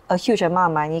like a huge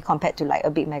amount of money compared to like a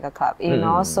big mega club,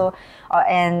 so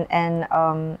and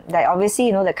like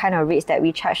obviously the kind of rates that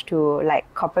we charge to like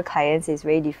corporate clients is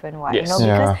very different, yes.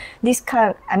 Because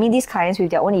these clients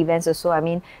with their own events also, I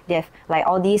mean, they have like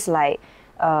all these like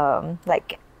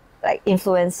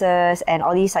influencers and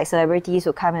all these like celebrities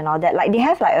who come and all that, like they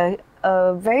have like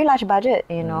a very large budget,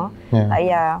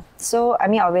 so I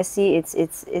mean obviously it's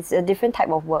a different type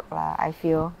of work lah, I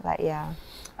feel like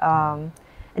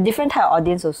a different type of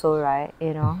audience also, right?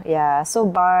 So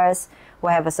bars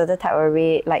will have a certain type of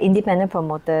rate, like independent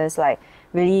promoters, like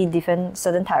really different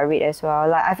certain type of rate as well.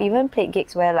 Like I've even played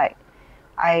gigs where like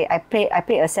I played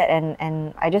a set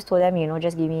and I just told them,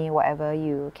 just give me whatever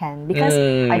you can, because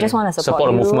I just want to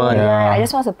support you. The movement. I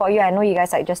just want to support you. I know you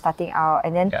guys like just starting out,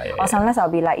 and then or sometimes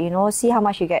I'll be like, see how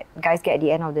much guys get at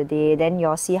the end of the day. Then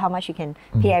you'll see how much you can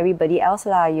pay everybody else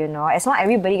lah. As long as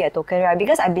everybody get token, right?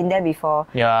 Because I've been there before.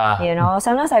 Yeah.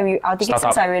 Sometimes our ticket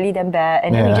sales are really damn bad,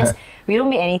 and then we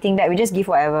don't make anything back. We just give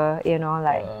whatever.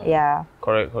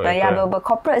 Correct. But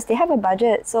corporates, they have a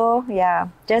budget, so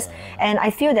and I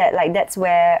feel that like that's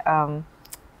where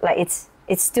like it's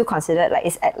still considered like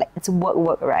it's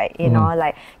work, right?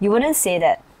 Like you wouldn't say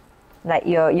that like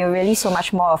you're really so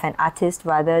much more of an artist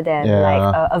rather than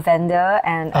like a vendor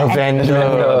and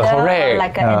correct,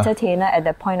 like an entertainer at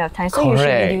that point of time. So you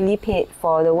should be duly paid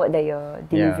for the work that you're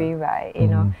delivering, right?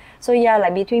 So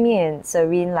like between me and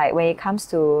Serene, like when it comes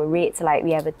to rates, like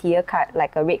we have a tier card,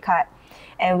 like a rate card,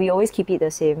 and we always keep it the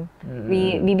same.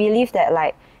 We believe that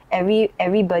like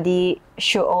everybody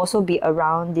should also be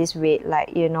around this rate, like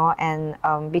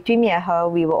and between me and her,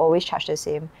 we will always charge the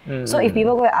same. So if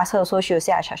people go and ask her also, she will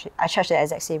say I charge the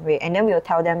exact same rate, and then we will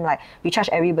tell them like we charge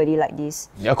everybody like this.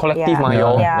 Collective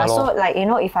So like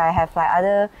if I have like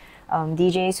other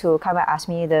DJs who come and ask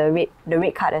me the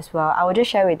rate card as well, I will just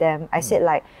share with them. I said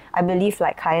like I believe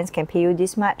like clients can pay you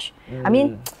this much. I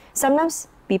mean sometimes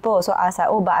people also ask like,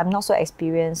 but I'm not so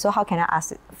experienced, so how can I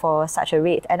ask for such a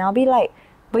rate? And I'll be like,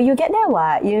 but you get there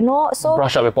what, so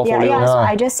brush up your portfolio. So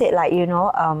I just said like,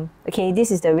 okay,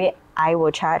 this is the rate I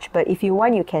will charge, but if you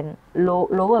want, you can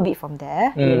lower a bit from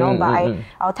there, but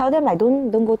I'll tell them like,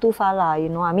 don't go too far lah,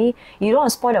 I mean, you don't want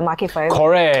to spoil the market for everyone.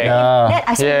 Correct. Then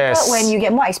I said, when you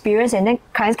get more experience and then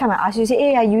clients come and ask you, say,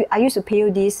 hey, I used to pay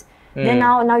you this, then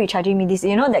now you're charging me this,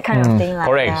 that kind of thing. Like,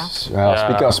 correct.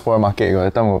 Speaking of spoil market,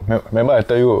 that time, remember I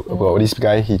tell you about this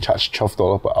guy, he charged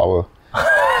 $12 per hour.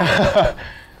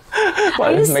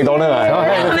 McDonald's, McDonald's,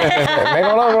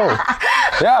 bro.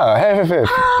 Have.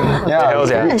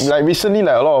 Like recently,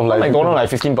 like a lot of like McDonald's like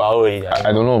 15 per hour.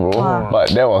 I don't know, bro. But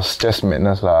that was just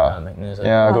madness lah.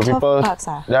 Got people.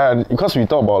 Because we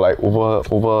talk about like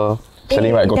over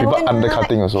selling, right? Got people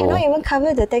undercutting also. Cannot even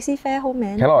cover the taxi fare home,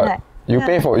 man. Cannot. Like, you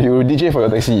DJ for your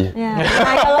taxi.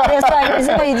 That's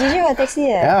why you DJ for your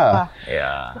taxi. I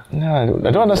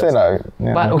don't understand.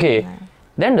 But okay.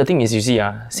 Then the thing is, you see,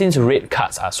 since rate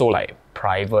cards are so like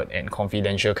private and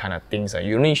confidential kind of things,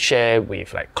 you only share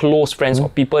with like close friends or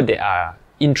people that are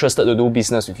interested to do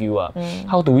business with you.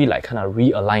 How do we like kind of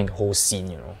realign the whole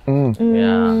scene,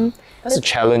 That's a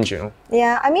challenge,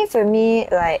 Yeah, I mean for me,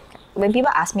 like when people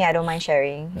ask me, I don't mind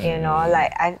sharing,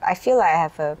 like I feel like I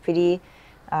have a pretty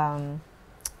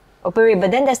open rate, but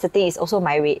then that's the thing, it's also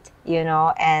my rate,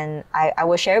 and I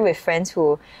will share with friends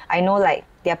who I know like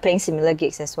they're playing similar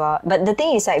gigs as well. But the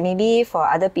thing is like maybe for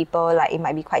other people like it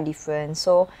might be quite different.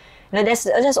 So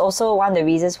that's also one of the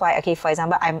reasons why, okay, for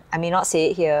example, I may not say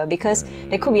it here because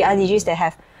there could be other DJs that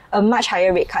have a much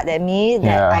higher rate card than me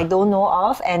that I don't know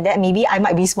of, and that maybe I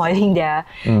might be spoiling their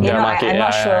market. I'm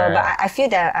not sure, but I feel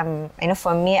that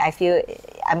for me, I feel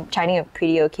I'm charging a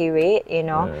pretty okay rate,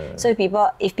 So if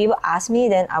people ask me,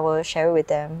 then I will share it with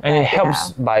them. And it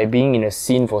helps by being in a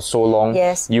scene for so long.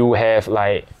 Yes. You have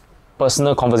like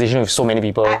personal conversation with so many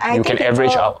people. You can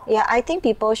average out. Yeah, I think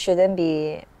people shouldn't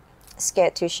be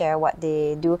scared to share what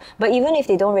they do. But even if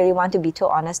they don't really want to be too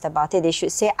honest about it, they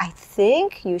should say, I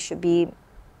think you should be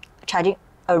charging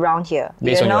around here.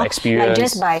 Based on your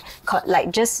experience.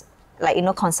 Like like, you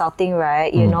know, consulting,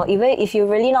 right? You know, even if you're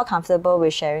really not comfortable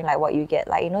with sharing like what you get,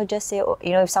 like, you know, just say,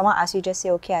 you know, if someone asks you, just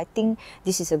say, okay, I think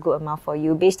this is a good amount for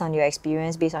you based on your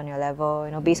experience, based on your level,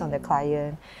 you know, based on the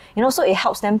client. You know, so it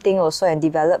helps them think also and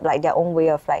develop like their own way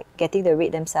of like getting the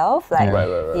rate themselves. Like,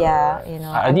 you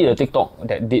know. I did a TikTok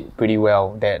that did pretty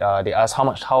well. That they asked how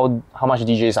much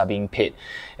DJs are being paid,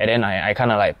 and then I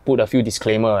kind of like put a few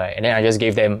disclaimer, right? And then I just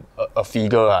gave them a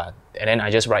figure. And then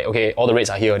I just write, okay, all the rates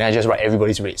are here. And then I just write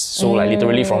everybody's rates. So like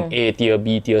literally from A tier,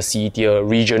 B tier, C tier,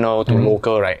 regional to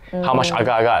local, right? How much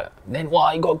agak-agak. Then wow,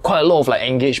 I got quite a lot of like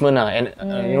engagement. And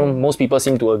you know, most people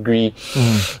seem to agree.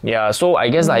 Yeah, so I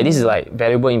guess like this is like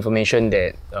valuable information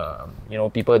that you know,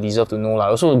 people deserve to know. Like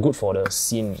also good for the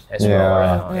scene as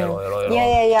well.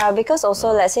 Right? Yeah. Because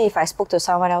also, let's say if I spoke to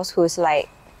someone else who's like,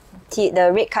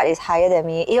 the rate card is higher than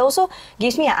me, it also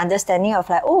gives me an understanding of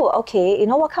like, oh, okay, you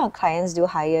know, what kind of clients do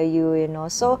hire you, you know,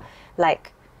 so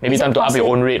like maybe time to up your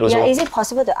own rate also. Yeah, is it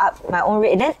possible to up my own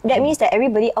rate? Then that means that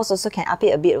everybody else also can up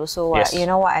it a bit also. Yes. You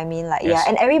know what I mean? Like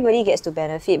and everybody gets to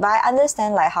benefit. But I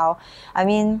understand like how, I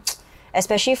mean,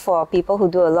 especially for people who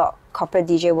do a lot of corporate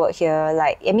DJ work here,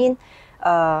 like, I mean,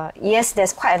 yes,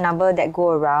 there's quite a number that go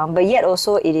around, but yet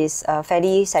also it is a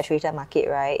fairly saturated market,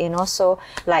 right? You know, so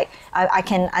like I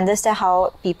can understand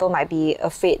how people might be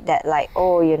afraid that like,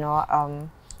 oh, you know,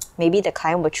 maybe the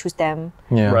client will choose them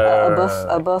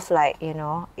above like, you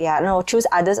know, choose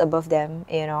others above them,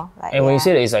 you know. Like, and when you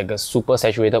say that it's like a super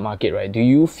saturated market, right, do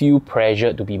you feel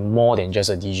pressured to be more than just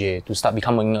a DJ, to start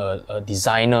becoming a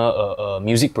designer, a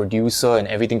music producer and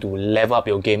everything, to level up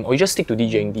your game, or you just stick to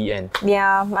DJing in the end?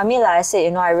 Yeah, I mean, like I said,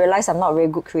 you know, I realize I'm not a very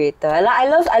good creator. Like,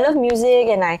 I love music,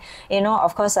 and I, you know,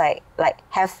 of course, like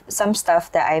have some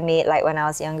stuff that I made like when I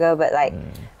was younger, but like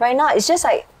right now it's just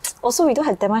like, also we don't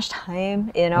have that much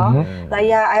time, you know. Like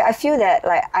I feel that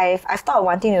like I've thought of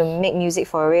wanting to make music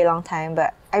for a very long time,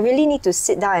 but I really need to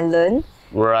sit down and learn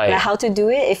like how to do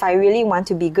it if I really want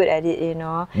to be good at it, you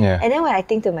know. And then when I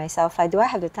think to myself, like, do I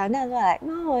have the time? Then I'm like,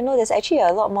 no, there's actually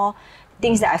a lot more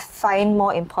things that I find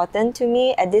more important to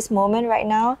me at this moment right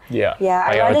now. I'd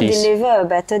rather deliver a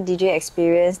better DJ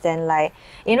experience than like,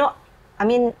 you know, I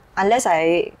mean, unless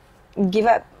I give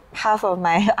up half of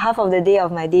the day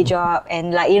of my day job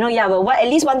and like, you know, but at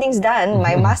least one thing's done,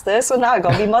 my master's, so now I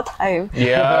got a bit more time.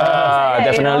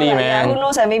 Definitely, you know, like, man. who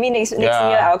knows, maybe next year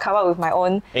I'll come up with my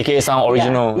own AKASounds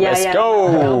original. Let's go.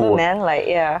 Album, man.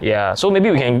 Like, so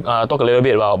maybe we can talk a little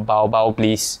bit about BaowBaow,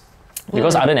 please,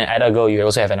 because other than Attagirl, you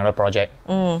also have another project.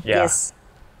 Yes.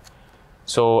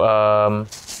 So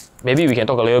maybe we can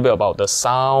talk a little bit about the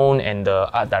sound and the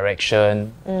art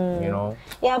direction, you know.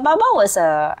 Yeah, BaowBaow was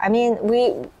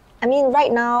I mean,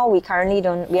 right now we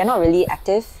are not really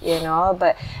active, you know,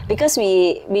 but because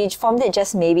we formed it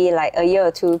just maybe like a year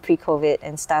or two pre-COVID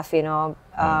and stuff, you know.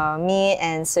 Me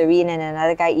and Serene and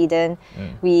another guy, Eden,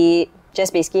 we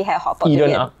just basically had hotpot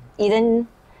together. Eden,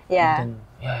 yeah.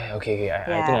 Okay. I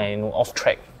think I know Off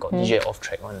Track. Got DJ Off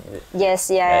Track one, is it? Yes,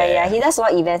 he does a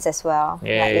lot of events as well.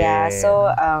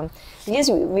 So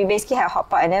because we basically had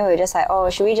hotpot, and then we were just like, oh,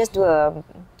 should we just do a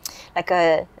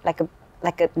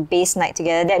bass night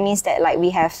together? That means that like we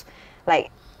have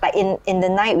like in the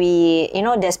night, we, you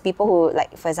know, there's people who,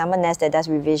 like, for example, Ness that does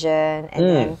revision, and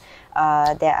then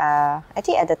there are, I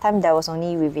think at the time there was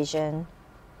only revision.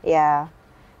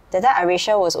 That time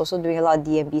Arisha was also doing a lot of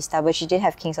DMB stuff, but she didn't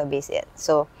have Kings of Bass yet.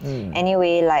 So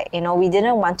anyway, like, you know, we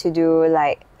didn't want to do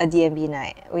like a DMB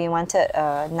night. We wanted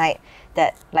a night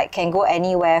that like can go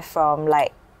anywhere from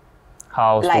like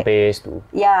house to bass to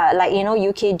like, you know,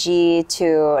 UKG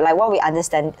to like what we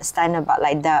understand about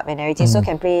like dub and everything. So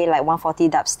can play like 140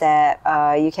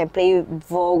 dubstep. You can play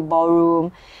Vogue,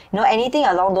 ballroom, you know, anything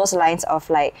along those lines of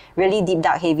like really deep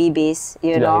dark heavy bass,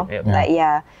 you know.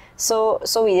 So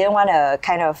we didn't want to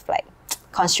kind of like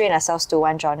constrain ourselves to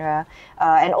one genre.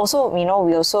 And also, you know,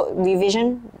 we also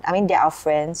revision, I mean, they're our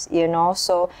friends, you know,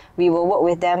 so we will work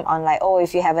with them on like, oh,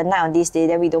 if you have a night on this day,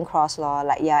 then we don't cross law,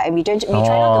 like, and we try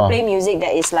not to play music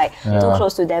that is like too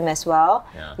close to them as well.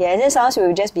 And then sometimes we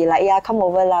will just be like, come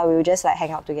over lah, we will just like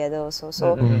hang out together also.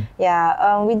 So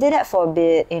we did that for a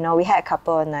bit, you know, we had a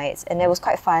couple of nights and it was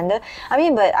quite fun.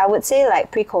 But I would say like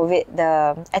pre-COVID,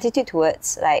 the attitude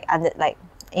towards like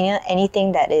you know,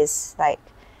 anything that is like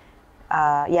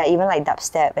even like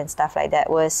dubstep and stuff like that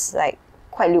was like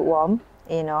quite lukewarm,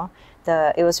 you know.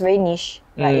 It was very niche.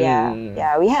 Like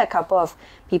we had a couple of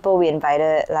people we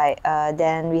invited, like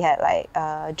then we had like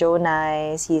Joe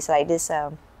Nice, he's like this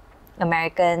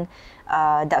American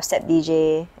dubstep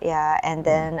DJ, and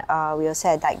then we also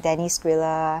had like Danny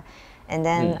Skrilla, and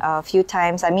then a few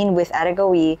times, I mean, with Attagirl,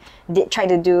 we did try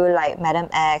to do like Madam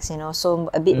X, you know, so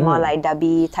a bit more like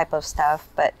dubby type of stuff,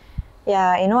 but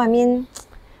yeah, you know, I mean,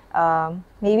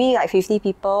 maybe like 50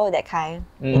 people, that kind.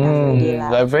 Enough already lah.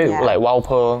 Like very like Wow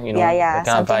Pearl, you know. Yeah,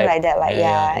 something like that. Like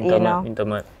intimate, you know.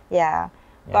 Intimate. Yeah.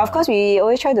 But of course, we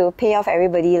always try to pay off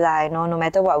everybody lah, you know, no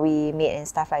matter what we made and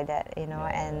stuff like that, you know.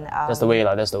 And that's the way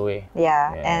lah. That's the way.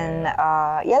 Yeah, and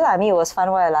I mean, it was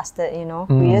fun while it lasted, you know.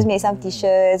 We just made some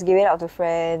t-shirts, give it out to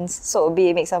friends, sold a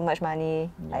bit, make some much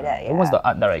money, like that. Yeah. What was the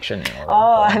art direction? You know,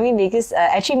 oh, I mean, because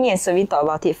actually me and Serene thought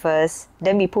about it first,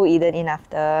 then we pulled Eden in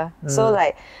after. So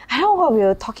like, I don't know what we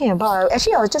were talking about.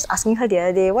 Actually, I was just asking her the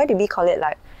other day, why did we call it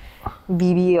like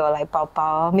BB or like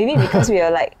BaowBaow? Maybe because we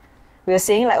were like, we were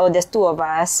saying like, oh, there's two of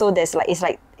us, so there's like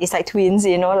it's like twins,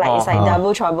 you know, like it's like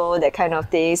double trouble, that kind of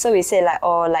thing. So we say like,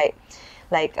 oh, like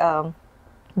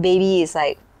baby is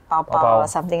like BaowBaow or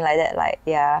something like that, like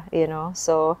yeah, you know.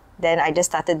 So then I just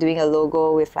started doing a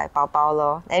logo with like BaowBaow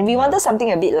lor, and we wanted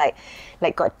something a bit like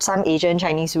got some Asian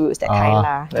Chinese roots, that kind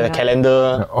lah. The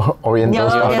calendar, Oriental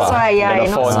stuff. Yeah, that's why. Yeah, you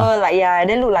know, font. so like yeah, and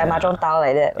then look like mahjong tile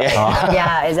like that. Like,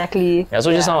 yeah, exactly. Yeah,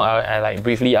 so just now I like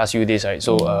briefly asked you this, right?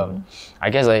 So I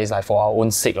guess it's like for our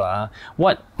own sake lah.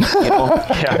 What you know?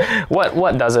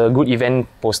 What does a good event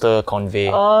poster convey?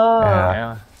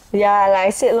 Yeah, like I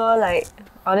said lor, like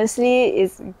honestly,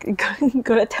 it's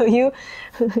gotta tell you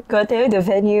the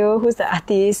venue, who's the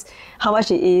artist, how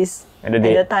much it is. And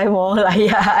the time like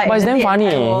yeah. But it's damn funny,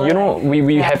 you know.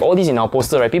 We have all these in our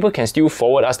poster, right? People can still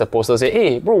forward us the poster, say,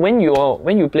 hey, bro, when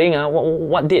you playing,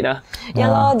 what date? Yeah,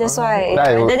 lor, that's why.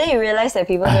 And then you realize that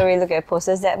people don't really look at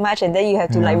posters that much, and then you have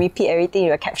to like repeat everything in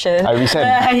your caption. I resend.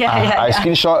 I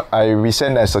screenshot. I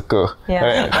resend and circle.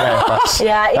 Yeah.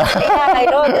 I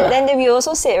know. Then we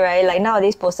also said, right, like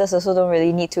nowadays posters also don't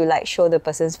really need to like show the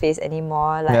person's face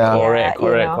anymore. Like,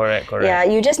 correct. Yeah,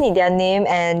 you just need their name,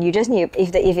 and you just need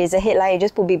if it's a headline, you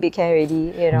just put big can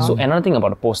already, you know. So another thing about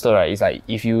the poster, right, is like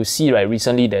if you see, right,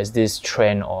 recently there's this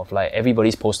trend of like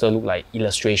everybody's poster look like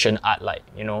illustration art, like,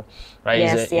 you know, right?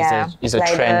 Yes, it's a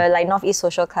like trend. Like Northeast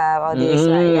Social Club, all this,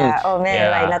 like yeah. Oh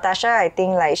man, like Natasha, I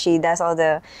think like she does all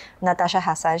the Natasha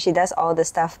Hassan, she does all the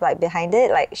stuff like behind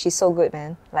it. Like she's so good,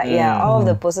 man. Like yeah, all of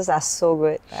the posters are so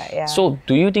good. Like, yeah. So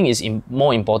do you think it's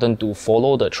more important to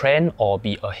follow the trend or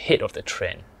be ahead of the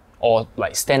trend? Or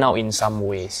like stand out in some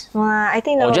ways? I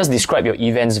think or just describe your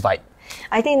event's vibe?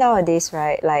 I think nowadays,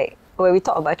 right, like when we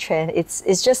talk about trend,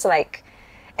 it's just like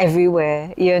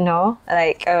everywhere, you know?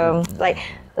 Like like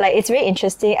it's very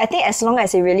interesting. I think as long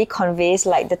as it really conveys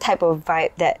like the type of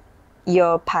vibe that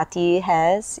your party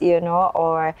has, you know,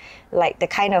 or like the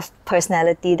kind of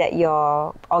personality that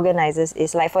your organizers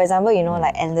is. Like for example, you know,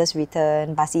 like Endless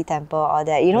Return, Basi Temple, all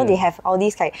that, you know, they have all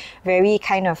these like very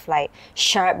kind of like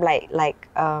sharp, like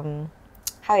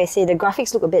how I say, the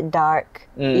graphics look a bit dark,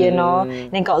 you know,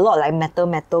 then got a lot of like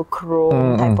metal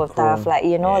chrome type of stuff, like,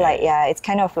 you know, like it's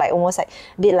kind of like almost like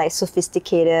a bit like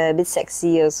sophisticated, a bit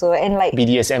sexy also, and like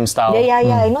BDSM style. Yeah,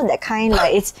 you know, that kind,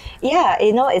 like it's you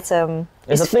know, it's a thing,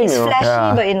 it's you know?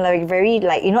 flashy, but in like very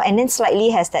like, you know, and then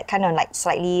slightly has that kind of like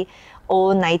slightly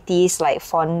old 90s like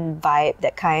font vibe,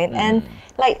 that kind, and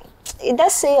like it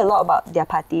does say a lot about their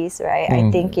parties, right?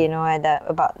 I think, you know,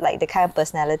 about like the kind of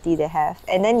personality they have.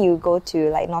 And then you go to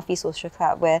like Northeast Social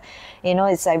Club where, you know,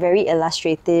 it's like very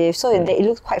illustrative, so it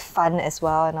looks quite fun as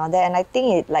well and all that. And I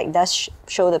think it like does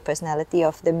show the personality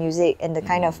of the music and the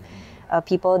kind of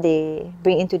people they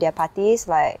bring into their parties,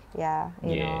 like you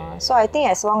know. So I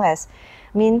think as long as,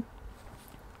 I mean,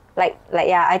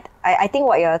 I think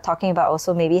what you're talking about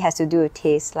also maybe has to do with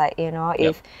taste, like, you know,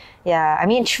 if I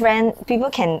mean, trend,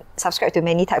 people can subscribe to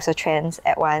many types of trends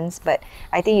at once, but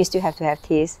I think you still have to have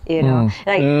taste, you know.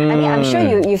 Like, I mean, I'm sure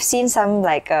you've seen some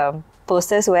like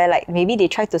posters where like maybe they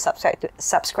try to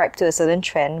subscribe to a certain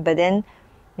trend, but then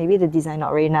maybe the design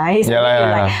not very nice.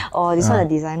 Like, oh, this one the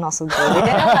design not so good.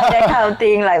 That kind of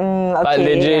thing, like, okay. But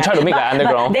they try to make like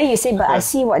underground. But then you say, but I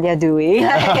see what they're doing.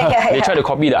 They try to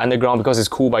copy the underground because it's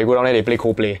cool, but you go down there, they play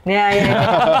Coldplay.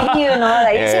 You know,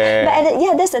 like,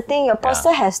 but that's the thing, your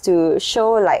poster has to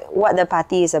show like what the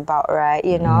party is about, right?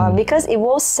 You know, because it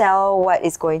will sell what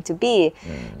it's going to be.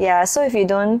 So if you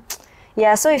don't,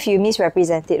 so if you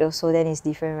misrepresent it also, then it's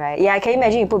different, right? Yeah, can you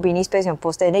imagine you put Britney Spears on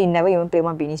poster and then you never even play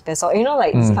one Britney Spears song, you know,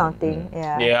 like this kind of thing.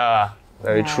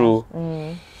 Very true.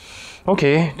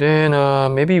 Okay, then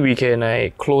maybe we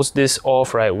can close this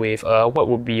off, right, with what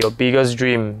would be your biggest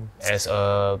dream as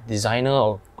a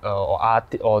designer or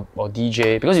art or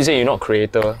DJ? Because you say you're not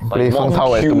creator, but Play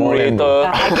more curator.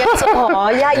 I guess so.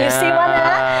 You see one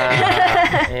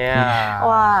Yeah.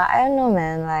 I don't know,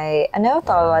 man. Like, I never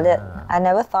thought about it. I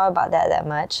never thought about that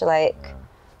much. Like,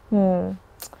 but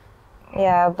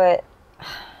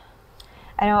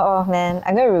I know. Oh man,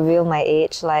 I'm gonna reveal my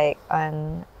age like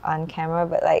on on camera,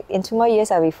 but like in 2 more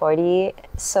years I'll be 40.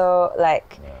 So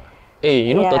like, hey,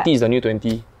 you know, 30 is the new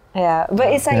 20. Yeah, but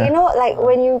it's like, you know, like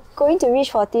when you're going to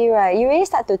reach 40, right, you really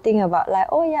start to think about like,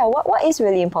 oh yeah, what is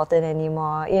really important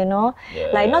anymore, you know?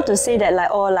 Like not to say that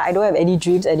like, oh, like I don't have any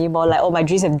dreams anymore, like, oh, my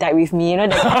dreams have died with me, you know?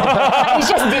 Like, it's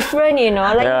just different, you know?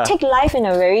 Like you take life in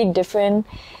a very different,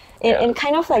 in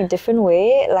kind of like different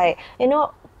way. Like, you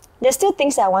know, there's still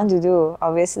things that I want to do,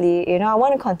 obviously. You know, I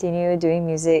want to continue doing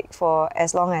music for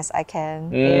as long as I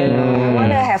can. You know, I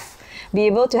want to be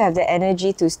able to have the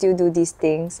energy to still do these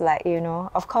things. Like, you know,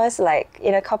 of course, like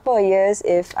in a couple of years,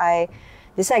 if I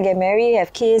decide to get married,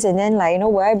 have kids, and then like, you know,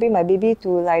 will I bring my baby to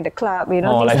like the club, you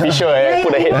know? Oh, like Fisher,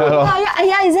 put a headphone.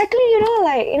 Yeah, exactly, you know,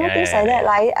 like, you know, things like that.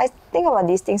 Like, I think about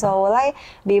these things. Or will I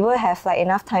be able to have like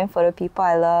enough time for the people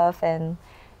I love and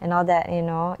all that, you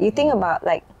know? You think about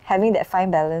like having that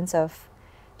fine balance of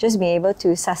just being able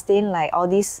to sustain like all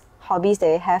these hobbies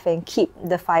that you have and keep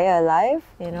the fire alive,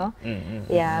 you know?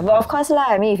 Yeah, but of course lah,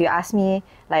 I mean, if you ask me,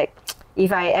 like,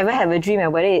 if I ever have a dream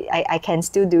and whether I can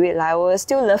still do it, like, I would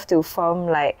still love to form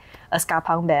like a ska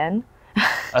punk band.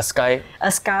 A ska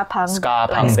punk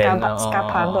band. Ska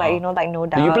punk, like, you know, like No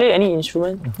Doubt. Do you play any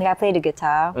instrument? Yeah, I play the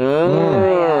guitar.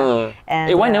 And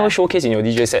hey, why never showcase in your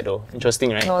DJ set though?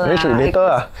 Interesting, right? No, later.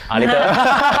 Later.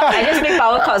 I just play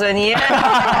power chords only.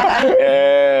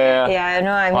 Yeah, I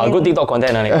know. I mean, good TikTok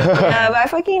content. Yeah, but I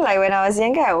fucking like when I was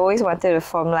younger, I always wanted to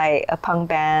form like a punk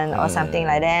band or something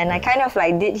like that, and I kind of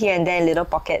like did here and there in little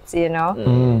pockets, you know.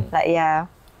 Like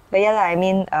but yeah, like, I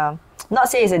mean, not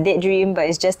say it's a dead dream, but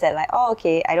it's just that like, oh,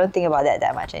 okay, I don't think about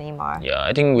that much anymore. Yeah,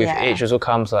 I think with age also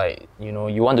comes like, you know,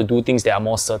 you want to do things that are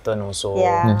more certain also.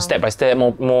 Step by step,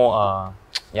 more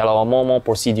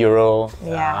procedural.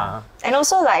 Yeah. And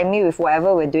also like me with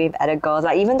whatever we're doing with Attagirl,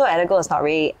 like even though Attagirl is not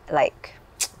really like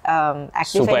active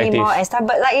super anymore active and stuff,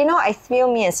 but like, you know, I feel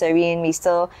me and Serene, we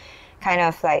still kind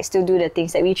of like still do the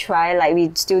things that we try, like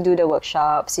we still do the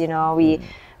workshops, you know, we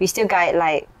still guide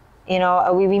like, you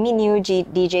know, we meet new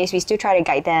DJs, we still try to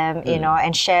guide them, you know,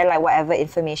 and share like whatever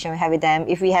information we have with them.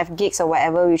 If we have gigs or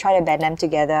whatever, we try to band them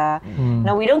together.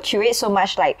 No, we don't curate so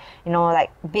much like, you know, like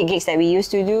big gigs that we used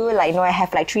to do. Like, you know, I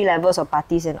have like 3 levels of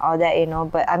parties and all that, you know.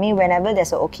 But I mean, whenever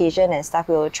there's an occasion and stuff,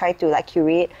 we'll try to like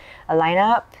curate a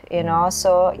lineup, you know.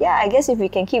 So yeah, I guess if we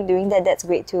can keep doing that, that's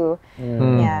great too.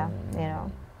 Yeah, you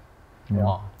know.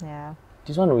 Wow. Yeah.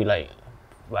 This one we like,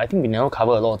 I think we never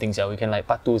cover a lot of things. Yeah, we can like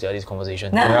part 2 this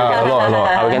conversation. Yeah, a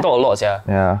lot. We can talk a lot.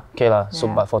 Yeah. Okay lah. So,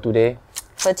 but for today.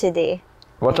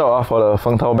 Watch out for the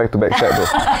Feng Tao back-to-back set though.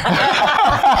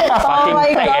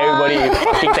 Fucking tag everybody.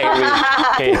 Fucking tag everybody.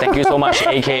 Okay, thank you so much.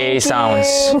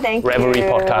 AKASounds. Thank Revelry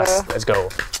you. podcast. Let's go.